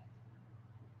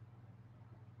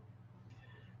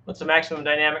 What's the maximum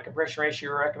dynamic compression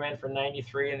ratio you recommend for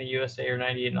 93 in the USA or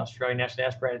 98 in Australia naturally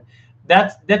aspirated?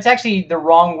 That's actually the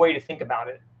wrong way to think about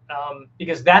it,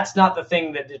 because that's not the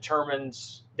thing that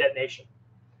determines detonation.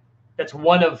 That's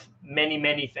one of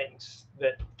many things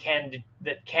that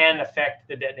can affect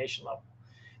the detonation level.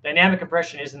 Dynamic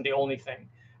compression isn't the only thing.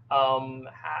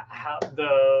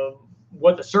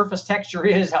 What the surface texture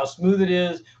is, how smooth it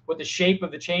is, what the shape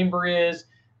of the chamber is,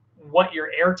 what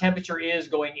your air temperature is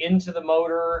going into the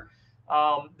motor.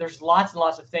 There's lots and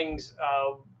lots of things.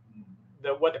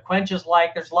 What the quench is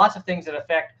like. There's lots of things that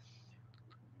affect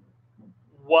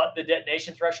what the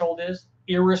detonation threshold is,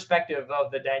 irrespective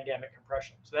of the dynamic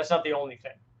compression. So that's not the only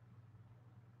thing.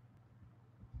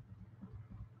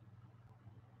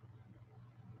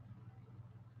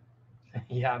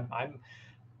 Yeah,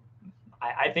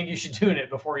 I think you should tune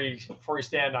it before you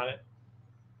stand on it.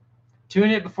 Tune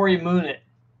it before you moon it.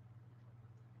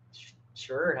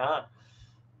 Sure, huh?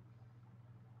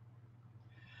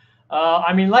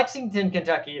 I mean, Lexington,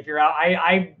 Kentucky. If you're out,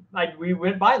 we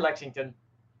went by Lexington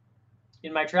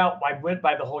in my travel. I went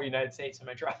by the whole United States in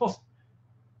my travels.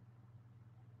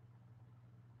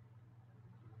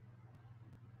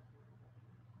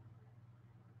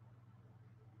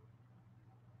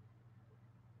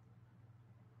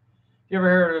 You ever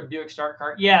heard of a Buick Start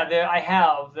Car? Yeah, I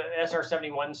have the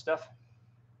SR71 stuff.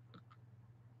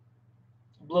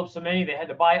 Blew up so many they had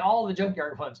to buy all the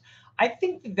junkyard ones. I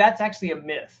think that's actually a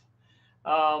myth.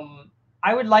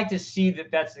 I would like to see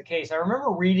that that's the case. I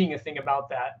remember reading a thing about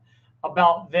that,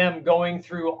 about them going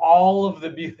through all of the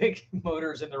Buick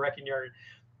motors in the wrecking yard.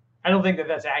 I don't think that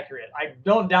that's accurate. I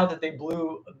don't doubt that they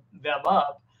blew them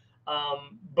up,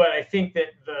 But I think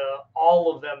that the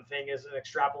all of them thing is an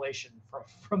extrapolation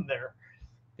from there.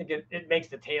 I think it makes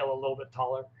the tail a little bit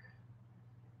taller.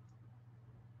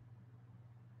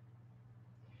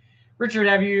 Richard,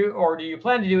 have you or do you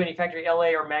plan to do any factory LA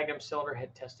or Magnum cylinder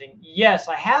head testing? Yes,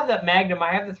 I have that Magnum.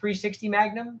 I have the 360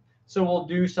 Magnum, so we'll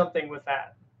do something with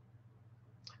that.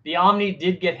 The Omni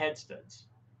did get head studs,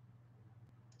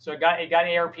 so it got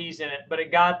ARPs in it, but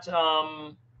it got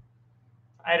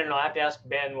I don't know. I have to ask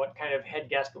Ben what kind of head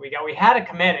gasket we got. We had a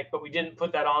Cometic, but we didn't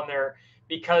put that on there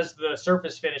because the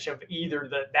surface finish of either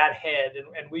that head,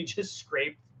 and we just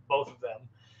scraped both of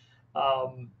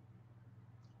them.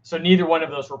 So neither one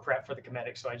of those were prepped for the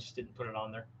Cometic, so I just didn't put it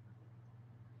on there.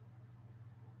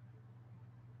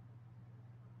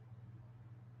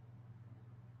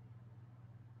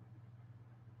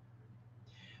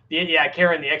 Yeah,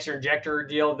 Karen, the extra injector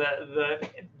deal. The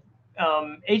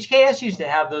HKS used to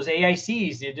have those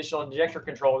AICs, the additional injector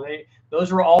control.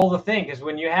 Those were all the thing, because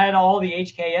when you had all the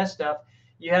HKS stuff,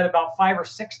 you had about $5,000 or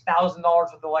 $6,000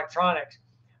 worth of electronics,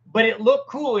 but it looked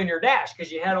cool in your dash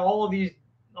because you had all of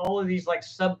these like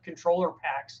sub controller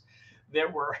packs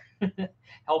that were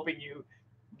helping you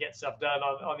get stuff done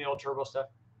on the old turbo stuff.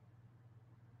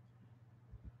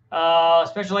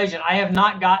 Special Agent, I have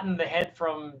not gotten the head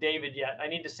from David yet. I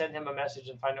need to send him a message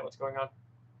and find out what's going on.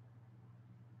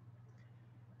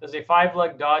 Does a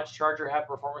 5-lug Dodge Charger have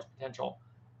performance potential?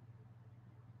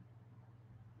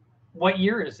 What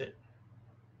year is it?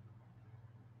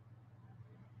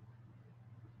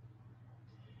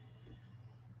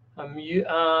 I'm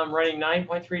running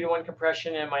 9.3 to 1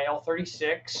 compression in my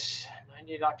L36,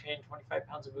 98 octane, 25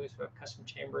 pounds of boost with custom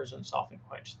chambers and softening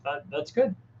quench. That's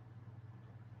good.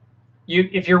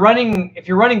 If you're running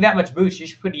that much boost, you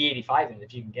should put E85 in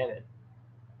if you can get it.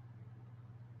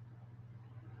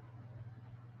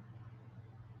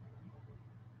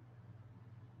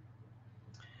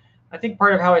 I think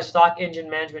part of how a stock engine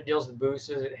management deals with boost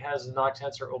is it has a knock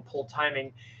sensor. It will pull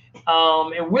timing.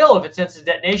 It will if it senses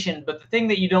detonation. But the thing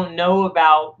that you don't know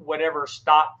about whatever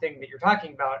stock thing that you're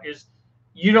talking about is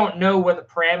you don't know what the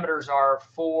parameters are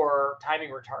for timing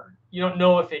retard. You don't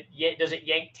know if does it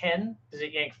yank 10? Does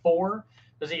it yank 4?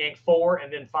 Does it yank 4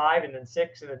 and then 5 and then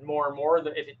 6 and then more and more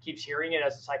if it keeps hearing it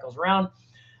as it cycles around?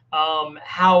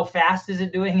 How fast is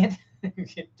it doing it?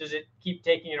 Does it keep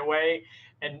taking it away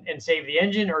and save the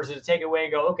engine, or does it take it away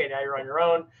and go, okay, now you're on your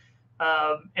own?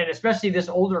 And especially this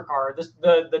older car,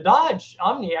 the Dodge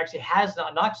Omni actually has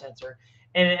a knock sensor,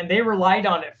 and they relied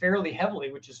on it fairly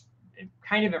heavily, which is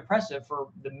kind of impressive for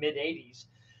the mid 80s.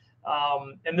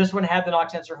 And this one had the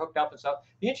knock sensor hooked up and stuff.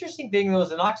 The interesting thing though is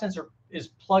the knock sensor is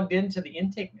plugged into the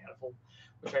intake manifold,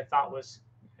 which I thought was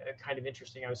kind of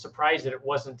interesting. I was surprised that it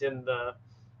wasn't in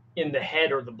the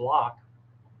head or the block.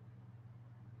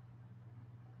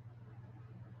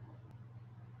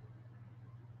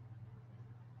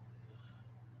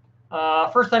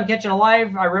 First time catching a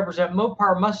live. I represent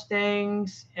Mopar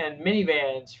Mustangs and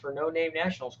minivans for No Name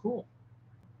Nationals. Cool.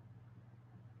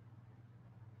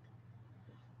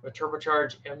 A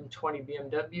turbocharged M20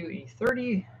 BMW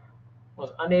E30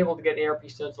 was unable to get ARP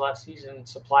studs last season.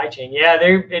 Supply chain. Yeah,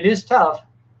 it is tough.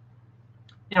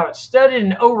 Now it's studded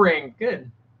and O-ring.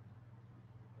 Good.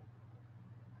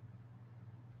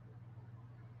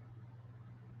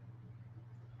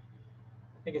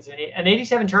 I think it's an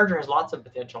 87 Charger has lots of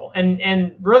potential,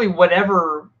 and really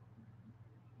whatever.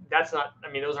 That's not.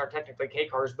 I mean, those aren't technically K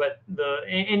cars, but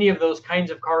any of those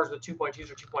kinds of cars with 2.2s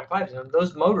or 2.5s in them,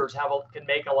 those motors can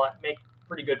make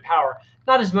pretty good power.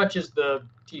 Not as much as the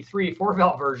T3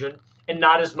 4-valve version, and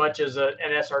not as much as an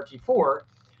SRT4,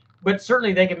 but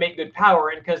certainly they can make good power.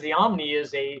 And because the Omni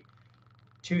is a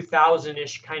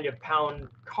 2,000-ish kind of pound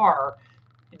car,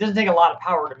 it doesn't take a lot of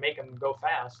power to make them go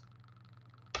fast.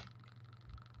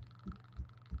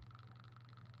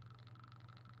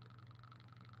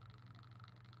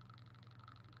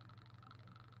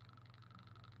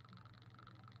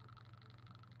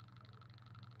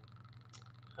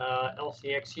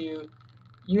 LCXU.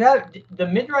 You have the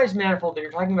mid-rise manifold that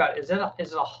you're talking about. Is it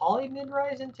a Holley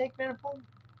mid-rise intake manifold?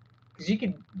 Because you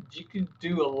could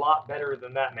do a lot better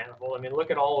than that manifold. I mean,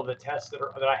 look at all of the tests that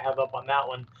I have up on that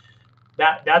one.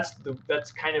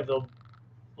 That's kind of the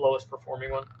lowest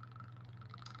performing one.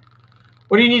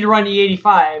 What do you need to run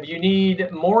E85? You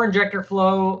need more injector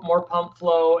flow, more pump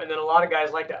flow, and then a lot of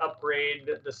guys like to upgrade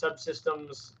the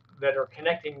subsystems that are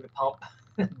connecting the pump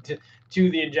to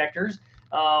the injectors,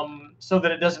 so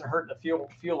that it doesn't hurt the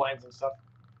fuel lines and stuff.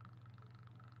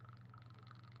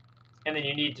 And then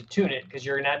you need to tune it because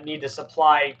you're going to need to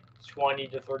supply 20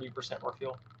 to 30% more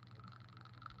fuel.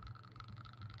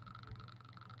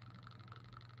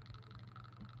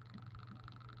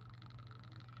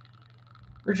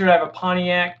 Richard, I have a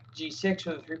Pontiac G6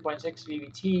 with a 3.6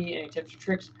 VVT. Any tips or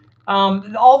tricks?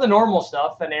 All the normal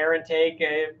stuff, an air intake,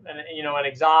 an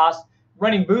exhaust.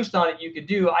 Running boost on it you could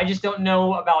do. I just don't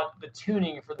know about the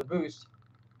tuning for the boost.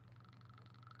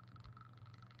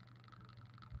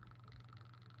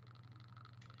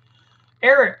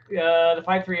 Eric, the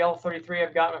 53L33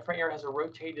 I've got in my front yard has a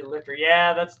rotated lifter.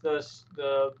 Yeah, that's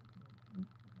the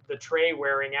tray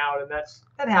wearing out, and that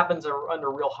happens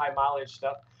under real high mileage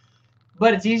stuff.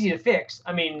 But it's easy to fix.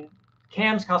 I mean,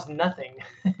 cams cost nothing.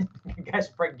 Guys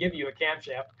will probably give you a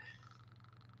camshaft.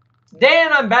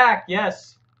 Dan, I'm back.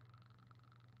 Yes.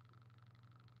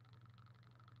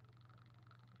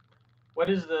 What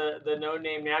is the no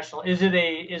name national? Is it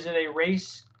a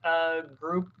race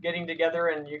group getting together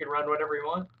and you can run whatever you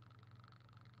want?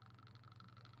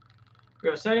 We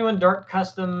have a 71 Dark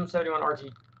Custom, 71 RT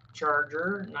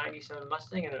Charger, 97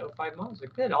 Mustang, and an 05 Mazda.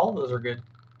 Good. All of those are good.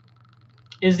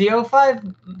 Is the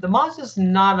 05 the Mazda's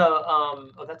not a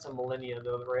oh, that's a Millennia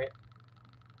though, right?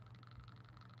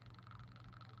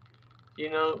 Do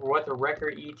you know what the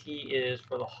record ET is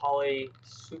for the Holley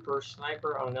Super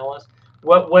Sniper on an LS?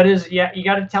 What is? Yeah, you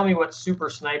got to tell me what Super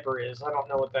Sniper is. I don't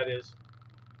know what that is,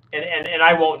 and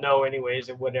I won't know anyways.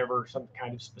 At whatever some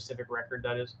kind of specific record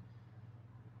that is.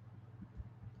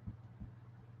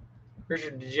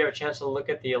 Richard, did you have a chance to look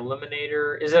at the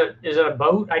Eliminator? Is it a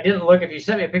boat? I didn't look. If you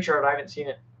sent me a picture of it, I haven't seen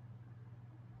it.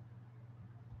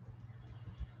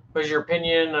 What is your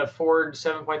opinion of Ford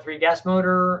 7.3 gas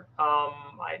motor?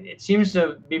 It seems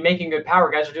to be making good power.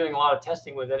 Guys are doing a lot of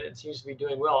testing with it. It seems to be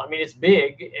doing well. I mean, it's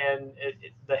big, and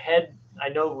the head, I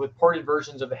know with ported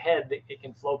versions of the head, it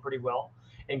can flow pretty well.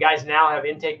 And guys now have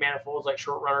intake manifolds, like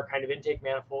short runner kind of intake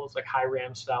manifolds, like high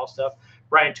ram style stuff.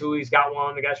 Brian Tooley's got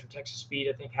one. The guys from Texas Speed,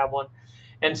 I think, have one.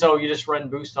 And so you just run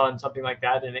boost on something like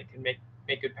that, and it can make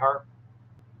good power.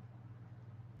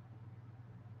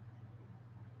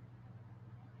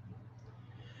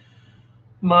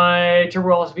 My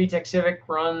Turbo LS VTEC Civic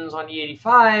runs on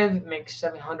E85, makes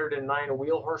 709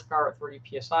 wheel horsepower at 30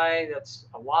 PSI. That's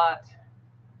a lot.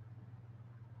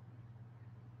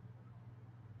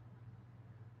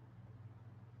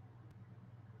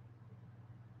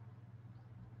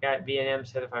 Got B&M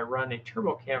said if I run a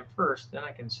turbo cam first, then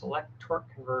I can select torque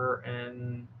converter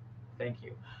and thank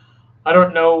you. I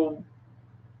don't know,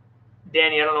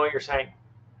 Danny, I don't know what you're saying.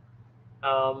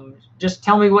 Just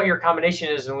tell me what your combination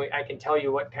is, and I can tell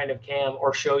you what kind of cam,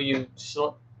 or show you,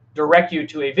 direct you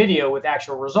to a video with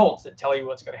actual results that tell you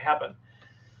what's going to happen.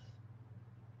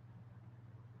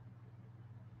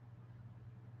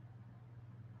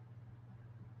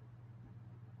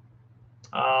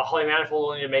 Holley manifold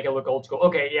only to make it look old school.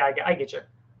 Okay, yeah, I get you.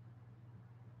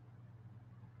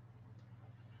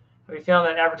 Have you found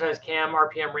that advertised cam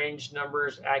RPM range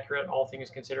numbers accurate, all things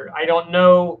considered? I don't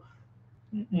know.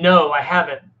 No, I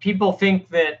haven't. People think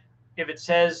that if it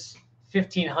says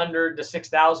 1500 to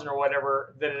 6000 or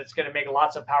whatever, that it's going to make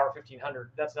lots of power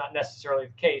 1500. That's not necessarily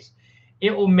the case.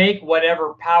 It will make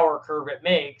whatever power curve it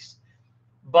makes,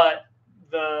 but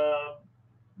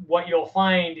what you'll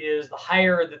find is the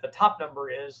higher that the top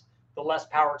number is, the less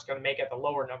power it's going to make at the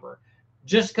lower number.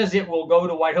 Just because it will go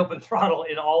to wide open throttle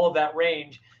in all of that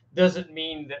range doesn't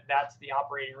mean that that's the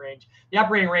operating range. The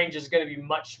operating range is going to be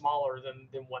much smaller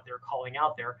than what they're calling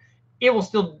out there. It will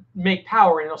still make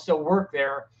power and it'll still work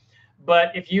there.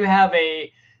 But if you have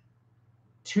a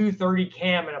 230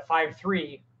 cam and a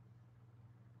 5.3,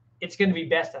 it's going to be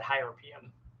best at high RPM.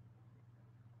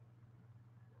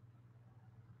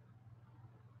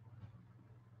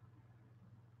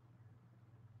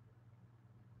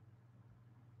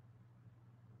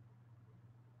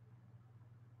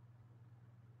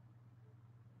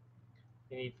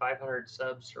 You need 500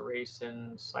 subs to race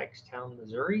in Sykes-Town,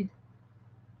 Missouri.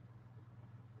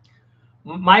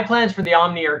 My plans for the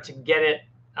Omni are to get it.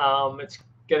 It's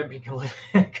going to be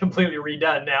completely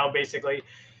redone now, basically,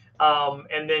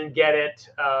 and then get it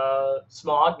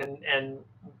smogged and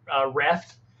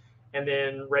ref, and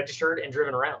then registered and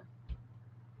driven around.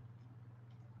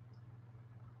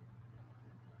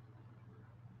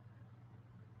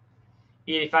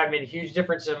 E85 made a huge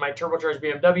difference in my turbocharged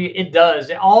BMW. It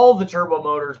does. All the turbo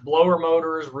motors, blower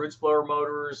motors, roots blower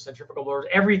motors, centrifugal blowers,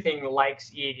 everything likes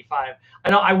E85. I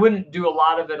know I wouldn't do a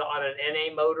lot of it on an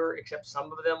NA motor, except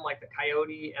some of them, like the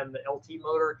Coyote and the LT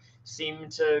motor, seem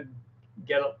to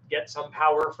get some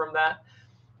power from that.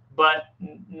 But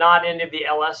not any of the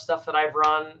LS stuff that I've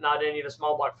run, not any of the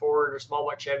small block Ford or small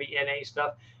block Chevy NA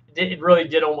stuff. It really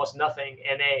did almost nothing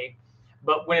NA.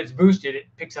 But when it's boosted, it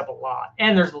picks up a lot,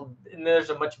 and there's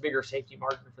a much bigger safety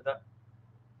margin for that.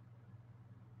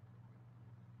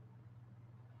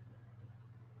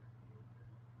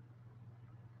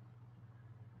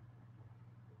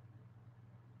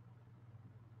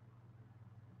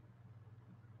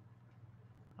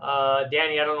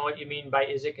 Danny, I don't know what you mean by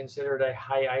is it considered a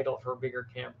high idle for a bigger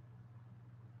cam?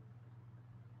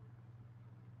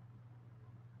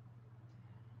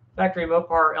 Factory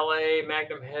Mopar LA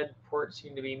Magnum head ports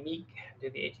seem to be meek.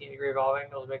 Do the 18-degree valve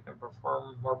angles make them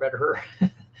perform more better?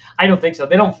 I don't think so.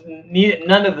 They don't need it.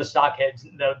 None of the stock heads,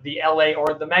 the LA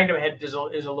or the Magnum head is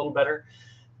a little better,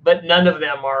 but none of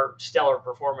them are stellar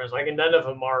performance. Like, and none of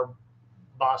them are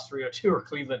Boss 302 or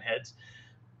Cleveland heads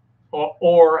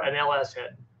or an LS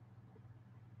head.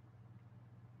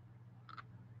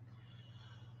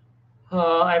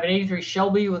 I have an 83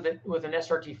 Shelby with an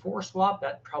SRT4 swap.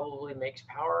 That probably makes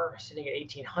power. Sitting at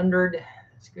 1800.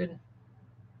 That's good.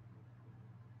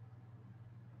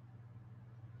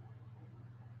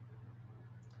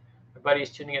 My buddy's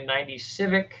tuning a 90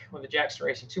 Civic with a Jackson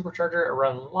Racing supercharger. I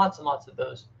run lots and lots of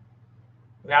those.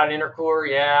 Without an intercooler,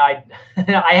 yeah.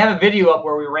 I have a video up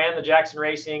where we ran the Jackson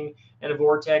Racing and a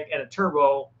Vortec and a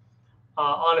turbo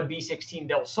on a B16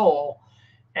 Del Sol.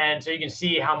 And so you can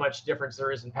see how much difference there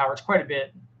is in power. It's quite a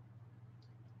bit.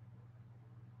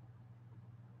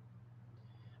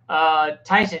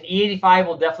 Tyson, E85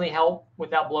 will definitely help with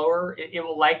that blower. It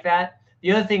will like that.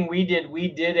 The other thing we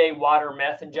did a water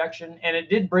meth injection, and it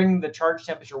did bring the charge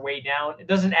temperature way down. It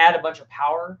doesn't add a bunch of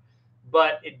power,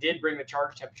 but it did bring the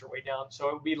charge temperature way down. So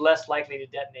it would be less likely to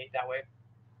detonate that way.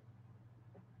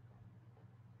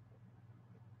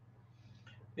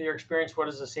 In your experience, what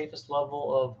is the safest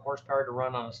level of horsepower to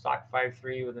run on a stock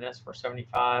 5.3 with an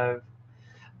S475?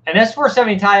 An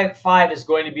S475 is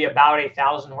going to be about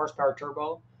 1,000 horsepower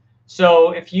turbo.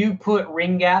 So if you put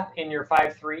ring gap in your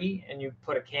 5.3 and you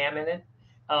put a cam in it,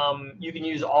 you can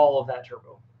use all of that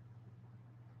turbo.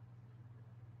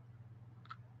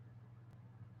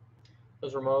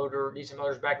 Those were decent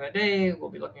motors back in the day. We'll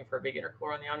be looking for a big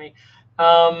intercooler on the Omni.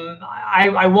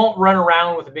 I won't run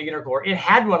around with a big intercooler. It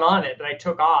had one on it that I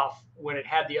took off when it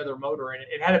had the other motor in it.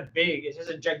 It had it has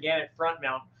a gigantic front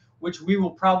mount, which we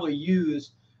will probably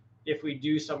use if we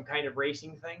do some kind of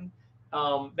racing thing.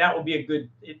 That will be a good.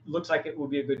 It looks like it will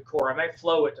be a good core. I might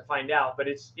flow it to find out, but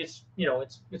it's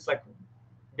like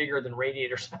bigger than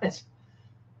radiator size.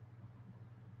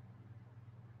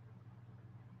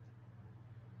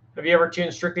 Have you ever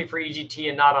tuned strictly for EGT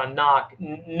and not on knock?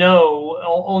 No,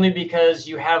 only because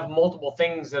you have multiple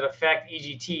things that affect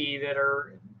EGT that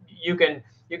are you can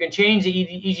change the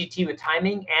EGT with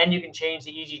timing, and you can change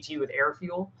the EGT with air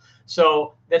fuel.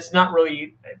 So that's not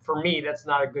really, for me, that's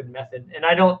not a good method. And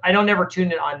I don't ever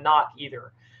tune it on knock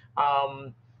either.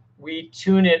 We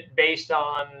tune it based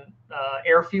on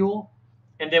air fuel,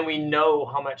 and then we know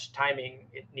how much timing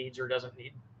it needs or doesn't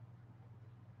need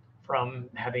from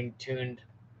having tuned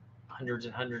hundreds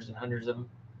and hundreds and hundreds of them.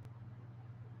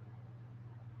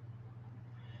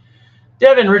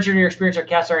 Devin, Richard, in your experience, are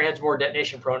cast iron heads more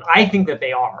detonation prone? I think that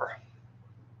they are.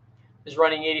 Does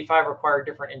running 85 require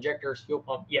different injectors, fuel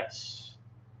pump? Yes.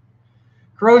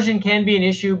 Corrosion can be an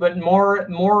issue, but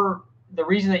more the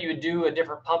reason that you would do a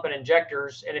different pump and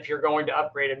injectors, and if you're going to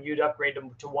upgrade them, you'd upgrade them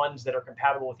to ones that are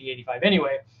compatible with the 85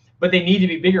 anyway, but they need to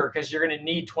be bigger because you're going to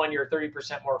need 20 or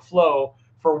 30% more flow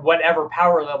for whatever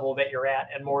power level that you're at.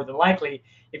 And more than likely,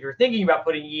 if you're thinking about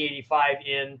putting E85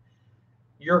 in,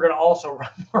 you're going to also run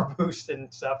more boost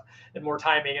and stuff and more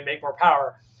timing and make more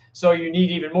power. So you need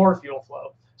even more fuel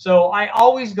flow. So I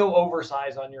always go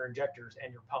oversize on your injectors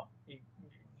and your pump.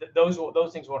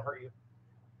 Those things won't hurt you.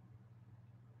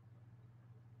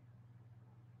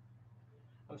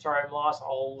 I'm sorry, I'm lost.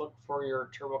 I'll look for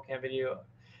your turbo cam video.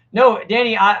 No,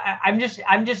 Danny, I'm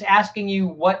just asking you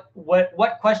what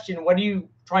question? What are you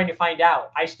trying to find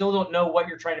out? I still don't know what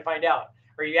you're trying to find out.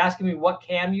 Are you asking me what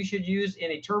cam you should use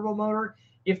in a turbo motor?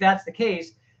 If that's the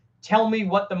case, tell me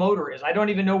what the motor is. I don't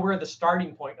even know where the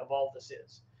starting point of all this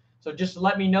is. So just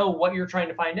let me know what you're trying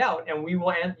to find out, and we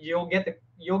will. You'll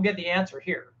get the answer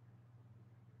here.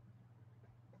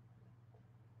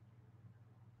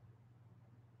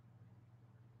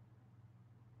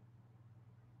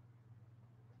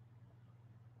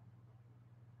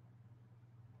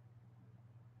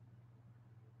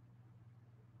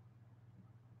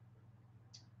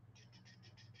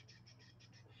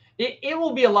 It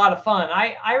will be a lot of fun.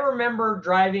 I remember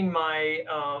driving my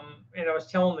and I was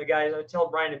telling the guys, I tell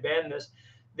Brian and Ben this,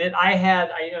 that I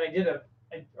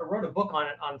wrote a book on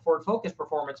it on Ford Focus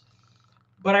performance,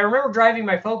 but I remember driving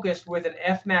my Focus with an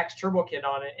F-Max turbo kit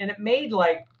on it, and it made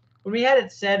like, when we had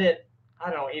it set at, I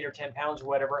don't know, 8 or 10 pounds or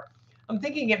whatever, I'm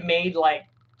thinking it made like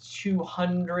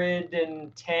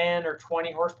 210 or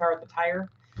 20 horsepower at the tire.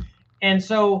 And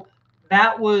so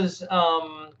that was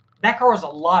that car was a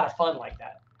lot of fun like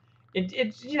that.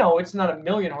 It's not a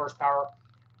million horsepower,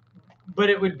 but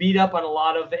it would beat up on a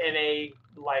lot of NA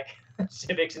like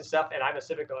Civics and stuff, and I'm a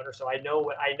Civic owner, so I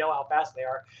know how fast they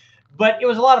are. But it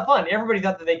was a lot of fun. Everybody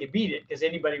thought that they could beat it because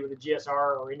anybody with a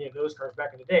GSR or any of those cars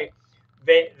back in the day,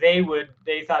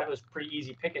 they thought it was pretty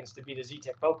easy pickings to beat a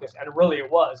Z-Tech Focus, and really it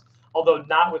was, although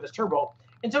not with this turbo.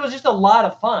 And so it was just a lot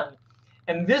of fun.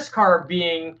 And this car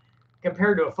being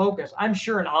compared to a Focus, I'm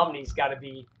sure an Omni's got to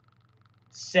be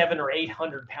 700 or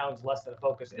 800 pounds less than a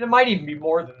Focus, and it might even be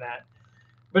more than that.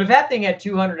 But if that thing had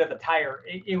 200 at the tire,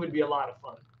 it would be a lot of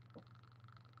fun.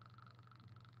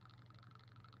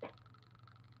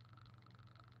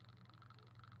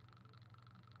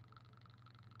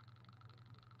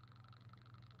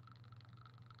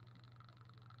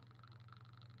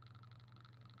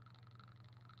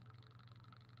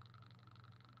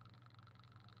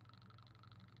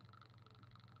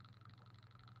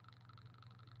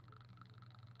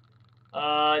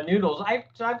 Noodles.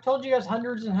 I've told you guys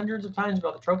hundreds and hundreds of times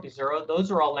about the trophies. Those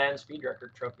are all land speed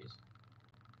record trophies.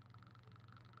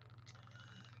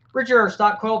 Richard,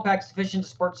 stock coil pack sufficient to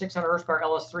support 600 horsepower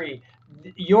LS3.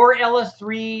 Your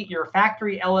LS3, your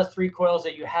factory LS3 coils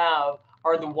that you have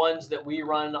are the ones that we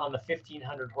run on the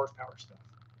 1500 horsepower stuff.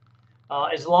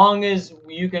 As long as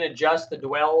you can adjust the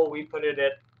dwell, we put it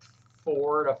at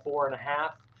 4 to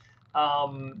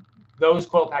 4.5. Those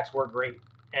coil packs work great.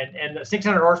 And the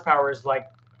 600 horsepower is like,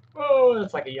 oh,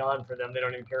 it's like a yawn for them. They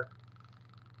don't even care.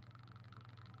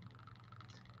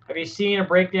 Have you seen a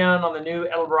breakdown on the new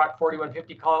Edelbrock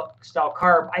 4150 style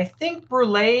carb? I think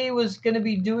Brule was going to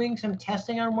be doing some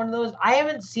testing on one of those. I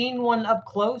haven't seen one up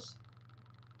close.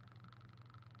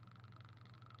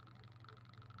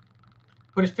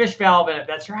 Put a fish valve in it.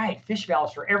 That's right. Fish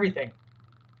valves for everything.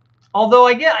 Although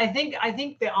I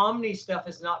think the Omni stuff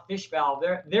is not fish valve.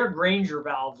 They're Granger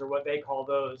valves, or what they call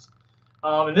those.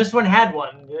 And this one had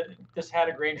one. This had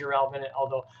a Granger valve in it.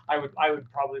 Although I would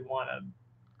probably want a,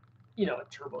 a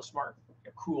Turbo Smart,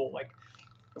 cool, like,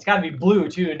 it's got to be blue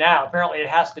too. Now apparently it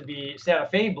has to be Santa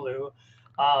Fe blue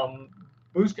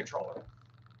boost controller.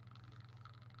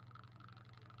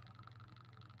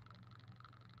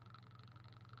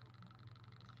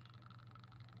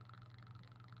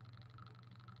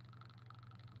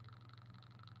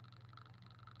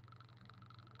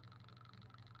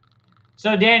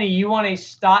 So Danny, you want a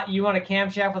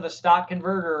camshaft with a stock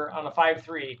converter on a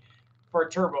 5.3 for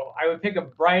a turbo? I would pick a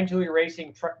Brian Tooley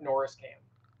Racing Truck Norris cam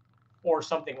or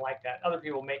something like that. Other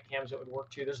people make cams that would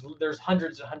work too. There's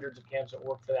hundreds and hundreds of cams that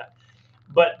work for that.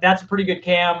 But that's a pretty good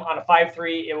cam on a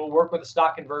 5.3. It will work with a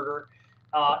stock converter,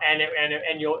 and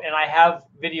I have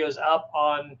videos up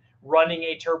on running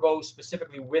a turbo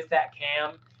specifically with that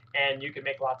cam, and you can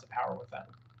make lots of power with that.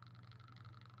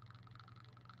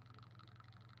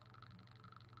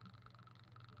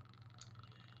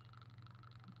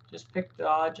 Just picked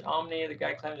Dodge Omni. The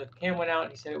guy claims that the cam went out,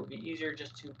 and he said it would be easier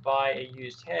just to buy a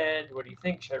used head. What do you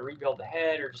think? Should I rebuild the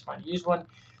head or just find a used one?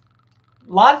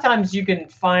 A lot of times you can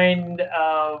find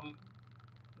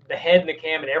the head and the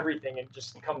cam and everything, and it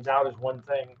just comes out as one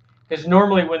thing. Because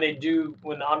normally when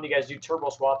the Omni guys do turbo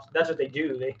swaps, that's what they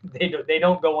do. They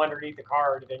don't go underneath the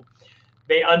car or anything.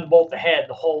 They unbolt the head,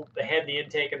 the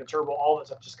intake, and the turbo. All that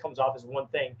stuff just comes off as one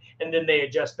thing, and then they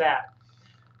adjust that.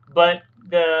 But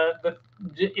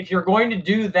if you're going to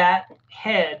do that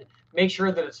head, make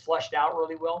sure that it's flushed out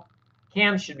really well.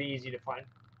 Cams should be easy to find.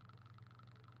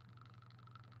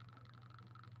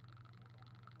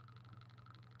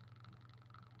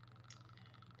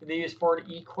 Did they use Ford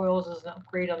E-coils as an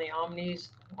upgrade on the Omnis?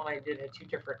 One I did had 2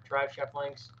 different drive shaft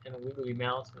lengths and wiggly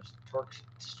mounts. There's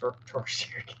torque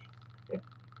steering.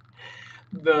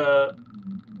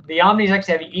 The Omnis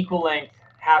actually have equal length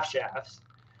half shafts.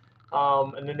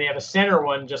 And then they have a center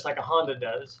one, just like a Honda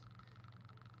does.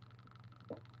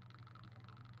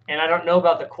 And I don't know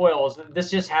about the coils. This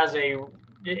just has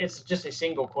it's just a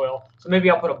single coil. So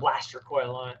maybe I'll put a blaster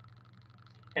coil on it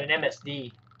and an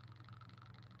MSD.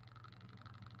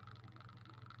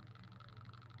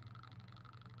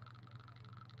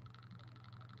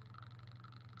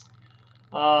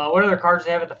 What other cars do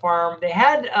they have at the farm? They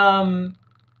had a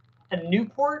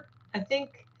Newport, I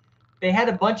think. They had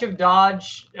a bunch of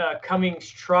Dodge Cummings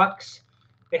trucks.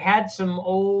 They had some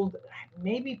old,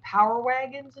 maybe Power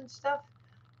Wagons and stuff.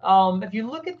 If you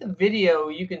look at the video,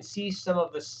 you can see some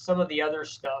of the other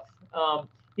stuff.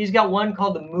 He's got one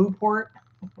called the Mooport,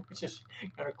 which is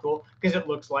kind of cool because it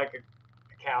looks like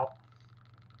a cow.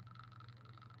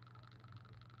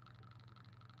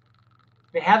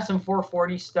 They have some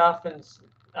 440 stuff, and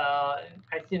I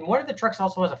think one of the trucks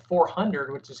also has a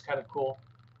 400, which is kind of cool.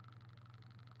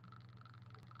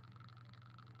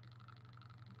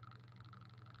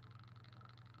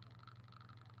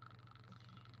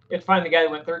 You have to find the guy that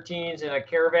went 13s in a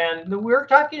caravan. We were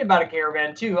talking about a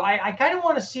caravan too. I kind of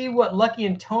want to see what Lucky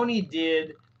and Tony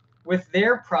did with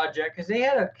their project, because they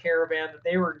had a caravan that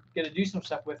they were going to do some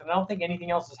stuff with, and I don't think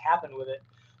anything else has happened with it.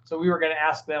 So we were going to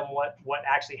ask them what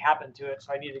actually happened to it.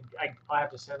 So I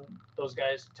have to send those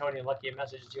guys, Tony and Lucky, a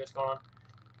message to see what's going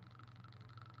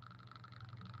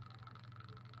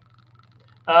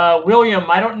on. William,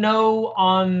 I don't know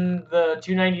on the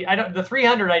 290. The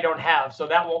 300 I don't have, so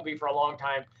that won't be for a long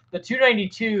time. The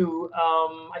 292,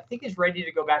 I think, is ready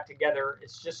to go back together.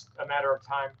 It's just a matter of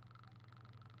time.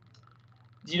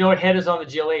 Do you know what head is on the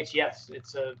GLH? Yes,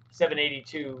 it's a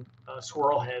 782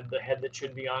 swirl head, the head that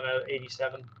should be on a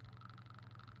 87.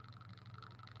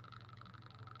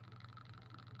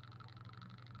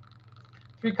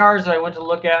 Three cars that I went to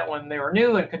look at when they were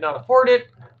new and could not afford it.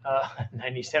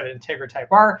 97 Integra Type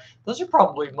R. Those are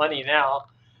probably money now.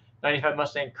 95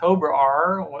 Mustang Cobra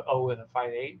R. Oh, with a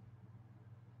 5.8.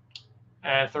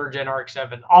 And third gen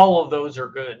RX-7. All of those are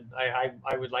good. I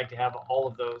would like to have all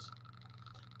of those.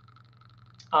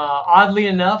 Oddly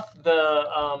enough,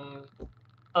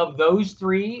 of those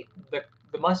three, the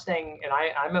Mustang, and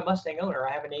I'm a Mustang owner.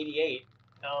 I have an 88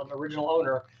 original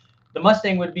owner. The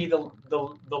Mustang would be the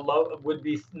low, would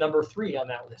be number 3 on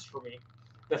that list for me.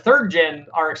 The third gen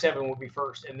RX-7 would be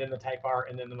first, and then the Type R,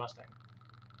 and then the Mustang.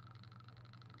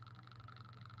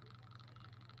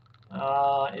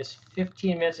 Is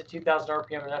 15 minutes at 2,000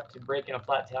 RPM enough to break in a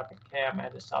flat top cam? I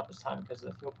had to stop this time because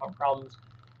of the fuel pump problems.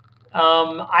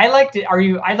 I like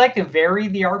to vary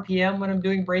the RPM when I'm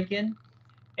doing break-in,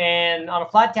 and on a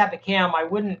flat tappet cam,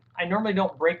 I normally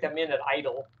don't break them in at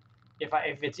idle. If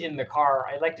it's in the car,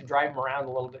 I like to drive them around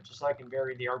a little bit just so I can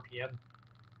vary the RPM.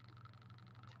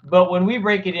 But when we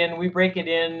break it in,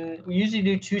 we usually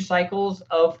do 2 cycles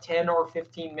of 10 or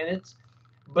 15 minutes,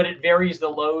 but it varies the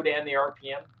load and the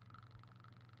RPM.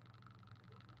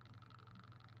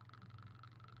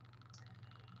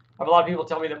 I have a lot of people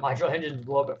tell me that modular engines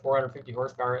blow up at 450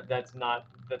 horsepower. That's not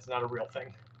a real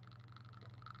thing.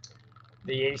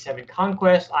 The 87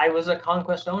 Conquest, I was a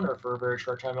Conquest owner for a very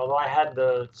short time, although I had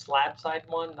the slab side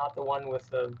one, not the one with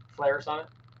the flares on it.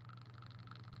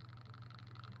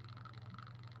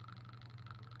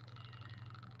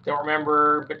 Don't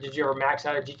remember, but did you ever max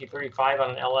out a GT35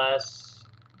 on an LS?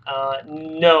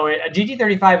 No, a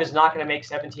GT35 is not going to make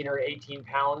 17 or 18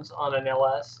 pounds on an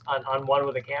LS, on one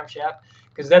with a camshaft,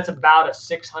 because that's about a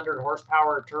 600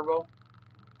 horsepower turbo.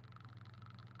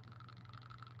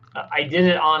 I did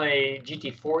it on a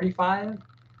GT45,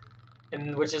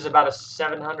 which is about a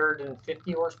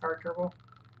 750 horsepower turbo.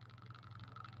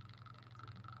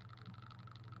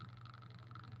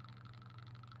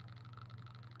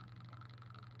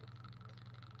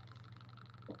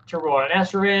 Turbo on an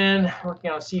SRN,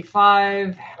 working on a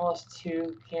C5,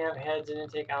 LS2 cam heads and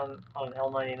intake on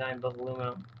L99, both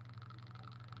aluminum.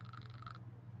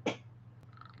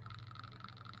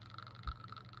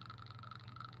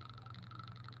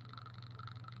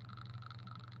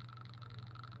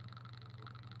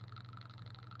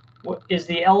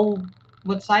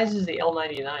 What size is the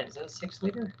L99? Is that a 6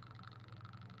 liter?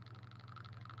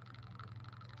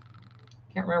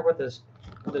 Can't remember what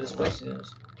the displacement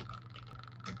is.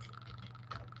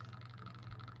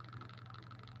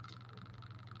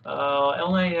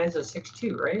 L99 is a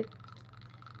 6.2, right?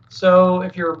 So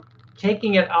if you're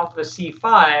taking it off the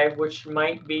C5, which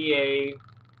might be a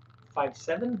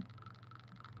 5.7,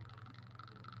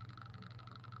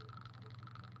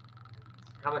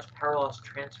 how much power loss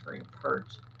transferring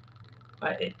parts?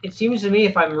 It seems to me,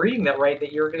 if I'm reading that right,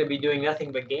 that you're going to be doing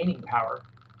nothing but gaining power.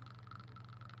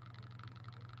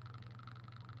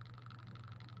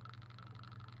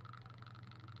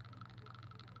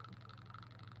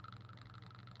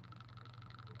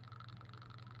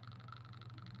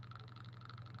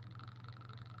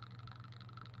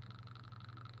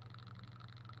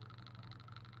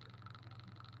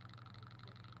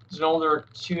 It's an older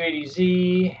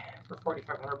 280Z for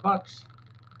 $4,500.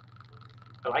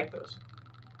 I like those.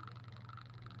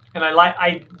 And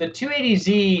the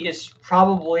 280Z is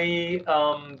probably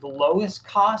the lowest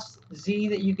cost Z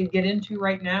that you could get into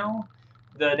right now.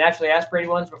 The naturally aspirated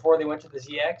ones before they went to the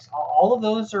ZX, all of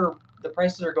those the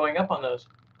prices are going up on those.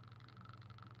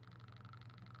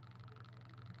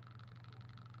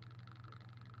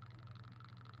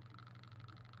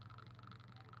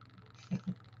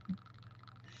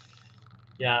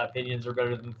 Yeah, opinions are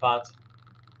better than thoughts.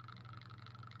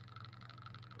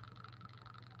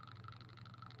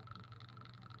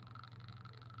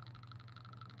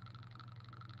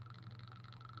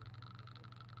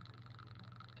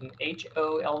 An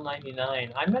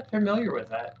HOL99. I'm not familiar with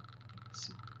that.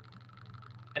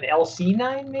 An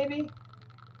LC9, maybe?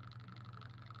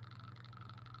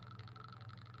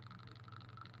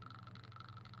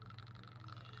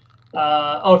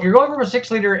 Oh, if you're going from a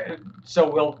 6 liter, so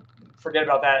we'll forget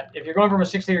about that. If you're going from a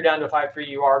 6 liter down to a 5.3,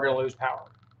 you are going to lose power.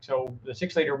 So the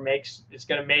 6 liter it's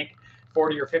going to make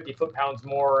 40 or 50 foot-pounds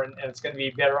more, and it's going to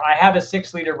be better. I have a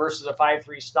 6 liter versus a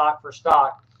 5.3 stock for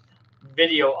stock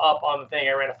video up on the thing.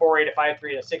 I ran a 4.8, a 5.3,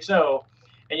 and a 6.0,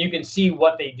 and you can see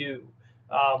what they do,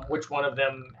 which one of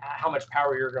them, how much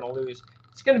power you're going to lose.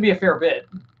 It's going to be a fair bit.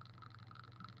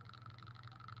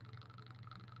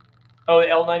 Oh, the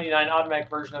L99 automatic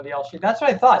version of the L Street. That's what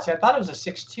I thought. See, I thought it was a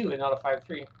 6.2 and not a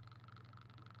 5.3.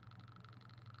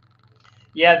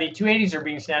 Yeah, the 280s are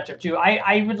being snatched up too.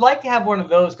 I would like to have one of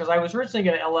those because I was originally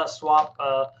going to LS swap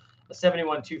a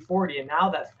 71 240, and now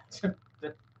that's a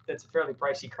fairly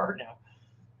pricey car now.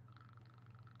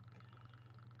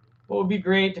 What would be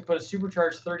great to put a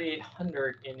supercharged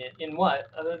 3800 in it? In what?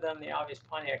 Other than the obvious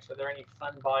Pontiacs, are there any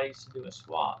fun bodies to do a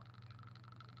swap?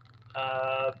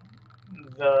 The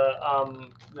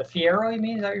Fiero, you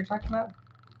mean? Is that what you're talking about?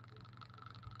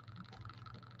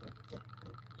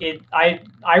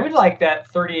 I would like that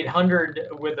 3800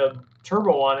 with a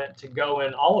turbo on it to go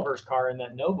in Oliver's car, and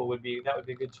that Nova would be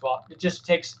a good swap. It just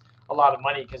takes a lot of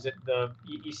money because the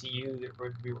ECU that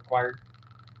would be required.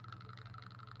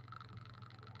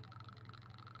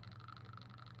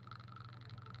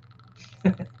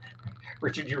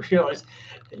 Richard, you realize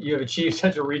you have achieved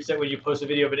such a reach that when you post a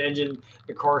video of an engine,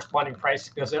 the corresponding price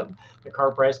goes up, the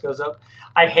car price goes up.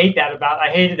 I hated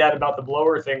that about the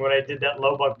blower thing when I did that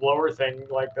low buck blower thing.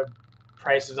 Like the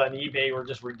prices on eBay were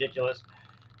just ridiculous.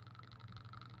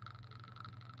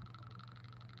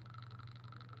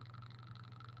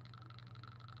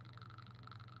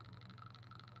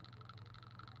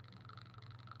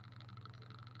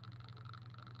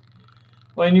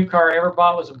 The only new car I ever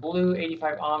bought was a blue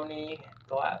 85 Omni,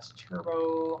 glass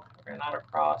turbo, ran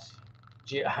autocross.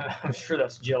 I'm sure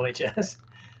that's GLHS.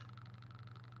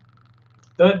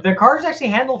 The cars actually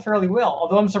handle fairly well,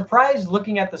 although I'm surprised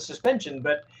looking at the suspension,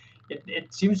 but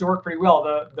it seems to work pretty well.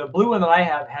 The blue one that I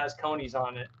have has conies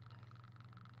on it.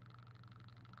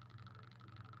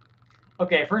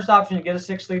 Okay, first option, get a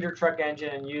 6-liter truck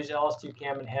engine and use LS2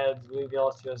 cam and heads. Leave the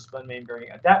LS2 as spun main bearing.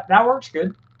 That works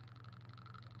good.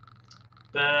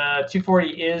 The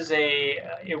 240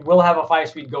 it will have a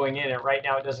 5-speed going in it. Right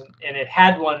now it doesn't, and it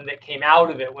had one that came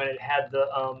out of it when it had the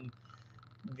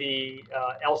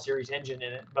L series engine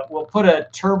in it. But we'll put a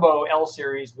turbo L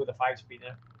series with a 5-speed in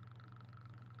it.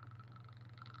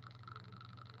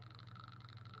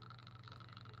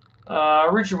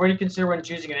 Richard, what do you consider when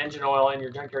choosing an engine oil in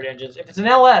your junkyard engines? If it's an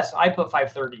LS, I put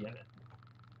 530 in it.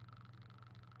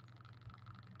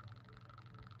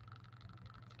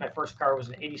 My first car was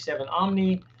an 87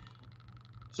 Omni.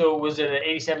 So was it an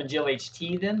 87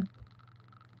 GLHT then?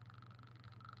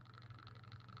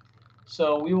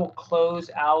 So we will close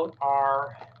out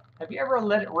our, have you ever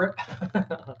let it rip?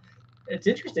 It's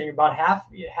interesting, about half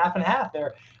and half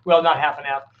there. Well, not half and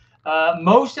half.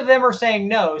 Most of them are saying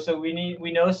no, so we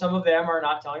know some of them are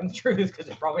not telling the truth because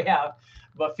they probably have.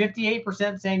 But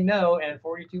 58% saying no and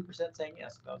 42% saying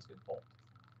yes. That was a good poll.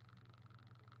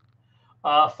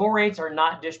 4.8s are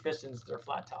not dish pistons; they're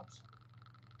flat tops.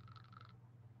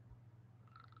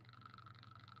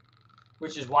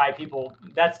 Which is why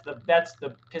that's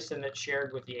the piston that's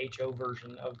shared with the HO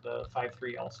version of the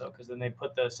 5.3 also, because then they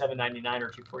put the 799 or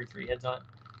 243 heads on it.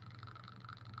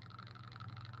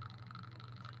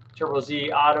 Turbo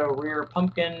Z Auto rear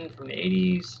pumpkin from the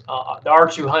 80s. The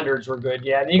R200s were good,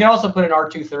 yeah. And you can also put an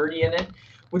R230 in it,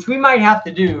 which we might have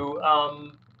to do.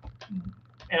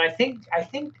 And I think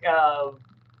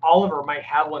Oliver might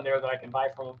have one there that I can buy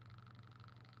from him.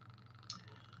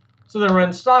 So they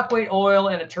run stock weight oil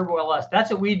and a turbo LS.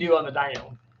 That's what we do on the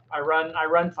dyno. I run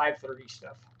 530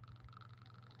 stuff.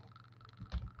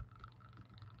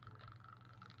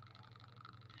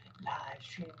 Live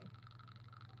streaming.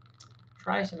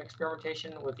 Try some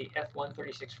experimentation with the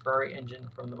F136 Ferrari engine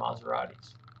from the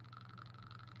Maseratis.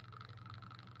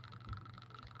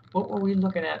 What were we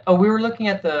looking at? Oh, we were looking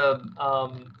at the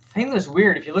thing that was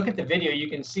weird. If you look at the video, you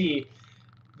can see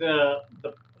I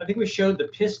think we showed the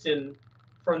piston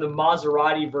from the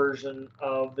Maserati version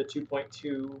of the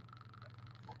 2.2.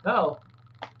 Oh,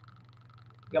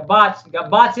 got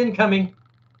bots incoming.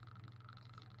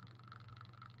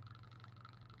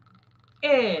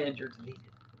 And you're deleted.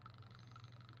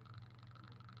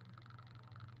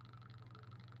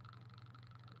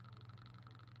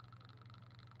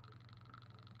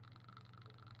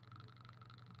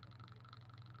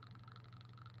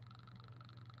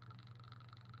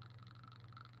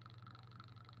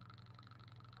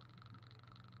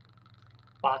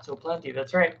 Bots plenty.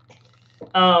 That's right.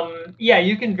 Yeah,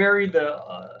 you can vary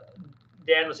the.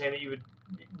 Dan was saying that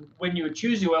when you would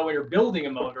choose the oil when you're building a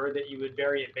motor, that you would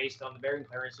vary it based on the bearing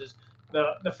clearances.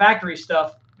 The factory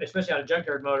stuff, especially on a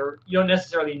junkyard motor, you don't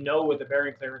necessarily know what the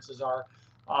bearing clearances are.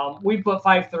 We put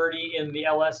 530 in the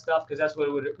LS stuff because that's what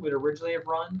it would originally have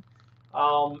run.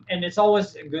 And it's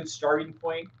always a good starting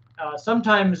point.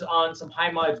 Sometimes on some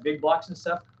high mileage big blocks and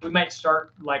stuff, we might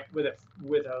start like with a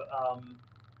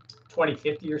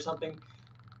 2050 or something.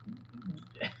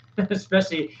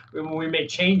 Especially when we may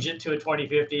change it to a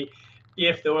 2050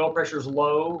 if the oil pressure is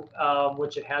low,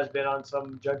 which it has been on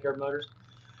some junkyard motors.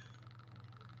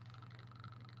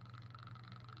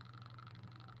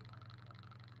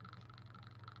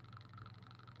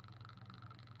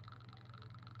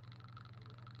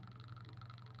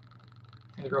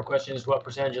 The real question is what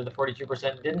percentage of the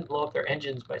 42% didn't blow up their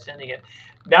engines by sending it.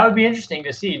 That would be interesting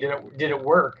to see. Did it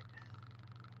work?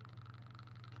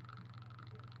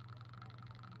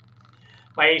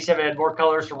 My 87 had more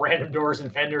colors from random doors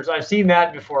and fenders. I've seen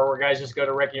that before, where guys just go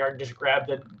to Wrecking Yard and just grab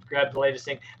the latest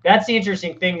thing. That's the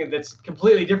interesting thing. That's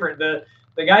completely different. The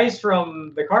guys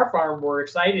from the car farm were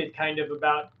excited kind of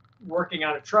about working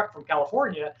on a truck from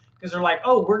California because they're like,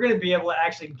 oh, we're going to be able to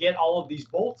actually get all of these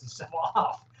bolts and stuff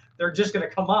off. They're just going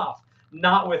to come off,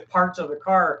 not with parts of the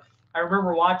car. I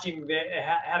remember watching. They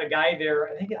had a guy there.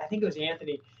 I think it was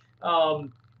Anthony,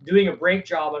 doing a brake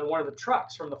job on one of the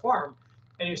trucks from the farm,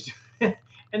 and he was.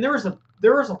 And there was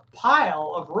a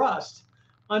pile of rust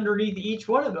underneath each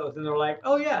one of those, and they're like,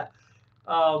 "Oh yeah,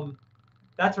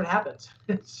 that's what happens.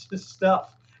 It's just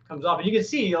stuff comes off." And you can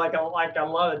see, like a lot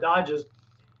of Dodges,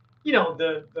 you know,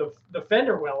 the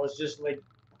fender well is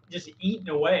just eaten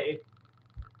away.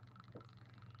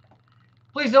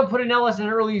 Please don't put an LS in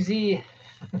early Z.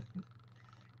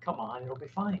 Come on, it'll be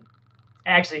fine.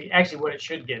 Actually, what it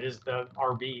should get is the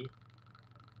RB.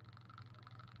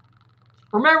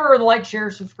 Remember to like, share,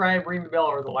 subscribe, ring the bell,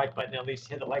 or the like button. At least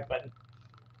hit the like button.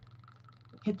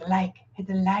 Hit the like. Hit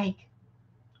the like.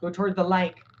 Go toward the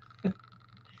like.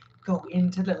 Go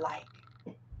into the like.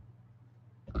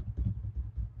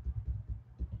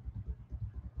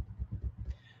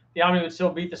 The Omni would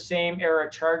still beat the same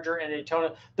era Charger and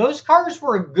Daytona. Those cars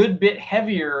were a good bit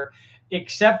heavier,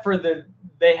 except for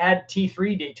they had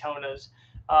T3 Daytonas.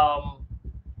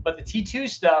 But the T2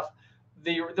 stuff,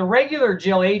 the regular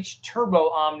GLH Turbo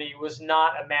Omni was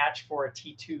not a match for a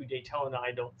T2 Daytona,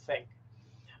 I don't think.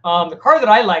 The car that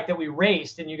I like that we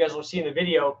raced, and you guys will see in the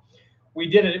video,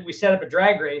 we set up a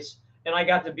drag race, and I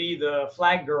got to be the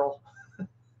flag girl.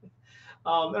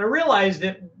 And I realized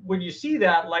that when you see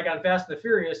that, like on Fast and the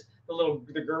Furious,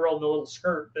 the girl in the little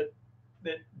skirt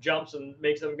that jumps and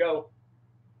makes them go.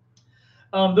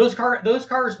 Those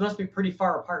cars must be pretty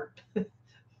far apart.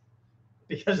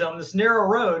 Because on this narrow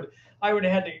road, I would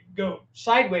have had to go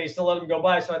sideways to let them go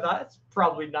by. So I thought it's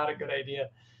probably not a good idea.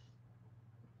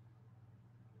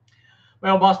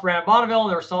 Well, boss ran at Bonneville, and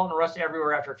there was salt and rust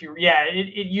everywhere after a few. Yeah,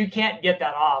 you can't get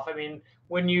that off. I mean,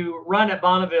 when you run at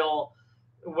Bonneville,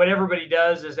 what everybody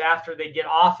does is after they get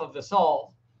off of the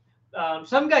salt,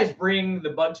 some guys bring the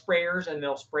bug sprayers and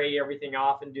they'll spray everything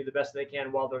off and do the best they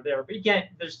can while they're there. But you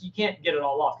can't get it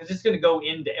all off because it's going to go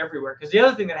into everywhere. Because the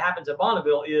other thing that happens at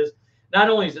Bonneville is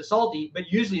not only is it salty,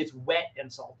 but usually it's wet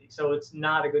and salty. So it's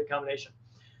not a good combination.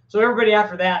 So everybody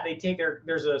after that, they take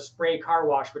there's a spray car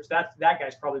wash, which that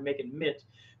guy's probably making mint.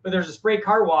 But there's a spray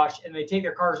car wash, and they take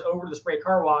their cars over to the spray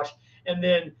car wash, and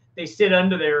then they sit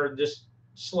under there and just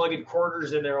slugging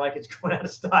quarters in there like it's going out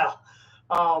of style,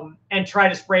 and try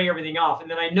to spray everything off. And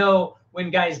then I know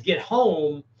when guys get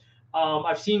home,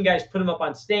 I've seen guys put them up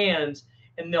on stands,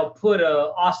 and they'll put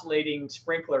a oscillating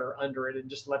sprinkler under it and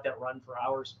just let that run for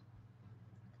hours.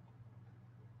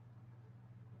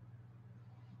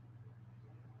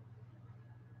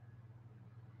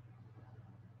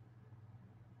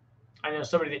 I know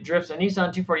somebody that drifts a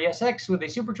Nissan 240SX with a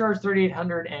supercharged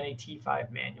 3800 and a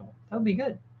T5 manual. That would be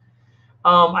good.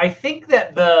 I think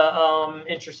that the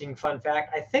interesting fun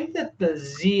fact, I think that the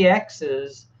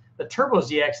ZXs, the Turbo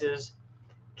ZXs,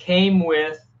 came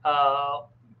with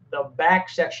the back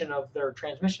section of their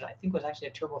transmission. I think was actually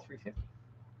a Turbo 350.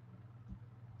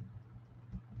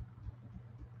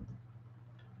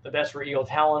 The best were Eagle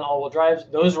Talon all-wheel drives.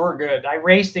 Those were good. I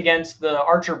raced against the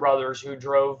Archer brothers who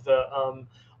drove the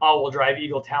all-wheel drive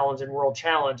Eagle Talons in World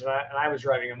Challenge, and I was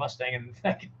driving a Mustang, and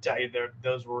I can tell you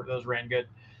those ran good.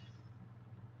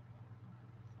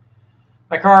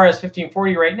 My car has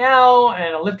 1540 right now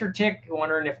and a lifter tick.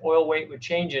 Wondering if oil weight would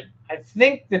change it. I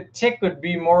think the tick would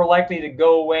be more likely to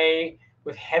go away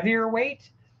with heavier weight,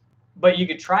 but you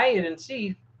could try it and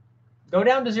see. Go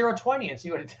down to 0-20 and see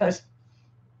what it does.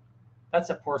 That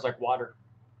stuff pours like water.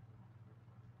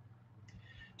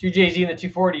 2JZ and the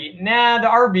 240. Nah, the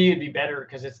RB would be better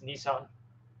because it's Nissan.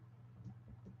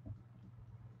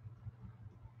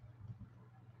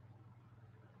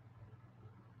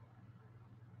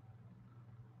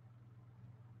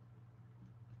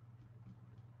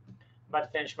 About to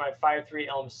finish my 5.3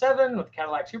 Elm7 with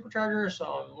Cadillac Supercharger, so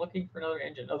I'm looking for another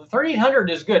engine. Oh, the 3800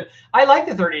 is good. I like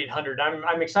the 3800.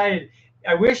 I'm excited.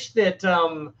 I wish that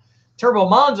Turbo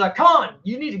Monza, come on,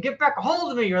 you need to get back a hold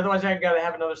of me, or otherwise I got to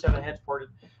have another 7 heads ported.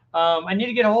 I need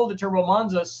to get a hold of Turbo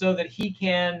Monza so that he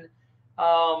can,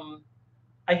 I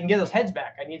can get those heads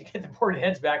back. I need to get the ported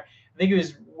heads back. I think he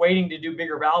was waiting to do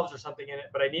bigger valves or something in it,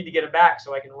 but I need to get it back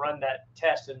so I can run that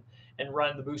test and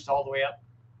run the boost all the way up.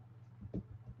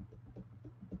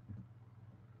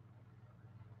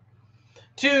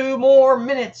 2 more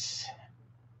minutes.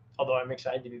 Although I'm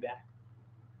excited to be back.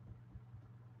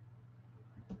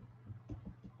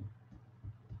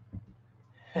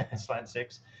 Slant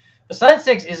 6. The Slant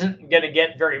 6 isn't going to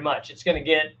get very much. It's going to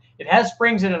get, it has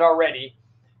springs in it already.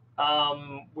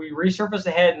 We resurfaced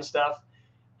the head and stuff.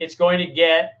 It's going to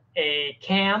get a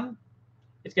cam.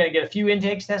 It's going to get a few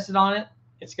intakes tested on it.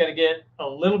 It's going to get a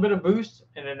little bit of boost,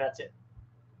 and then that's it.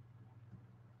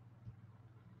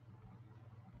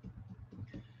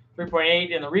 3.8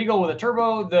 in the Regal with a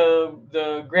turbo.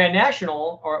 The Grand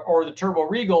National or the Turbo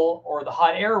Regal or the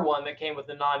Hot Air one that came with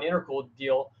the non-intercooled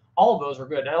deal, all of those were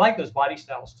good. And I like those body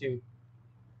styles too.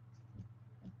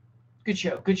 Good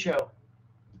show. Good show.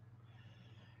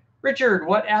 Richard,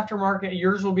 what aftermarket,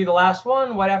 yours will be the last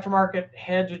one. What aftermarket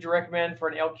heads would you recommend for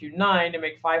an LQ9 to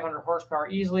make 500 horsepower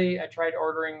easily? I tried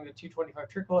ordering the 225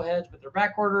 trickle heads, but they're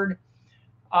back ordered.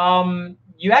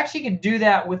 You actually can do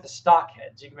that with the stock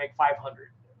heads. You can make 500.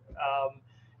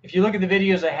 If you look at the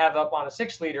videos I have up on a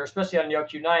 6-liter, especially on the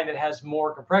LQ9 that has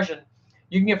more compression,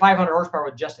 you can get 500 horsepower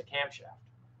with just a camshaft.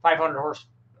 500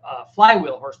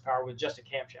 flywheel horsepower with just a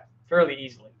camshaft fairly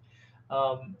easily.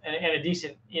 And a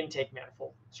decent intake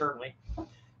manifold, certainly.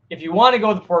 If you want to go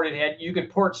with the ported head, you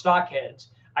could port stock heads.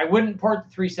 I wouldn't port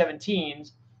the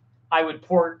 317s. I would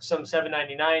port some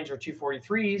 799s or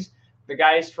 243s. The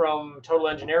guys from Total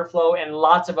Engine Airflow and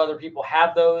lots of other people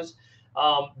have those.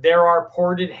 There are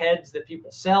ported heads that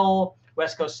people sell.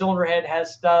 West Coast Cylinder Head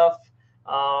has stuff.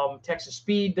 Texas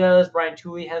Speed does. Brian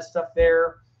Tooley has stuff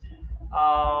there.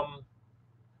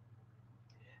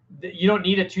 You don't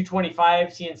need a 225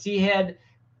 CNC head.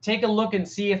 Take a look and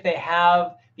see if they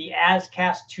have the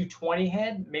AsCast 220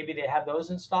 head. Maybe they have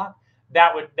those in stock.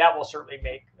 That will certainly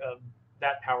make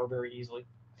that power very easily.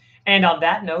 And on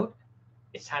that note,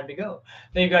 it's time to go.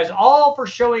 Thank you guys all for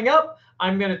showing up.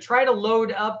 I'm going to try to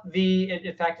load up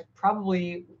in fact,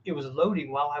 it was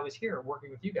loading while I was here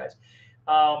working with you guys.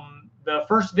 The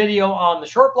first video on the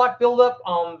short block buildup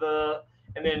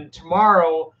and then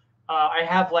tomorrow, I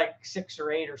have like 6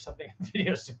 or 8 or something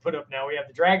videos to put up now. We have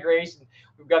the drag race, and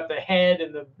we've got the head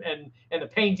and the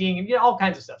painting, and all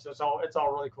kinds of stuff. So it's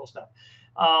all really cool stuff.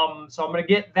 So I'm going to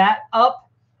get that up,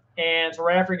 and so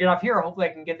right after we get off here, hopefully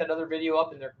I can get that other video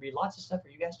up, and there can be lots of stuff for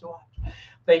you guys to watch.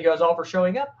 Thank you guys all for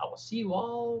showing up. I will see you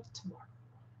all tomorrow.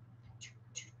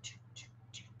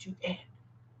 And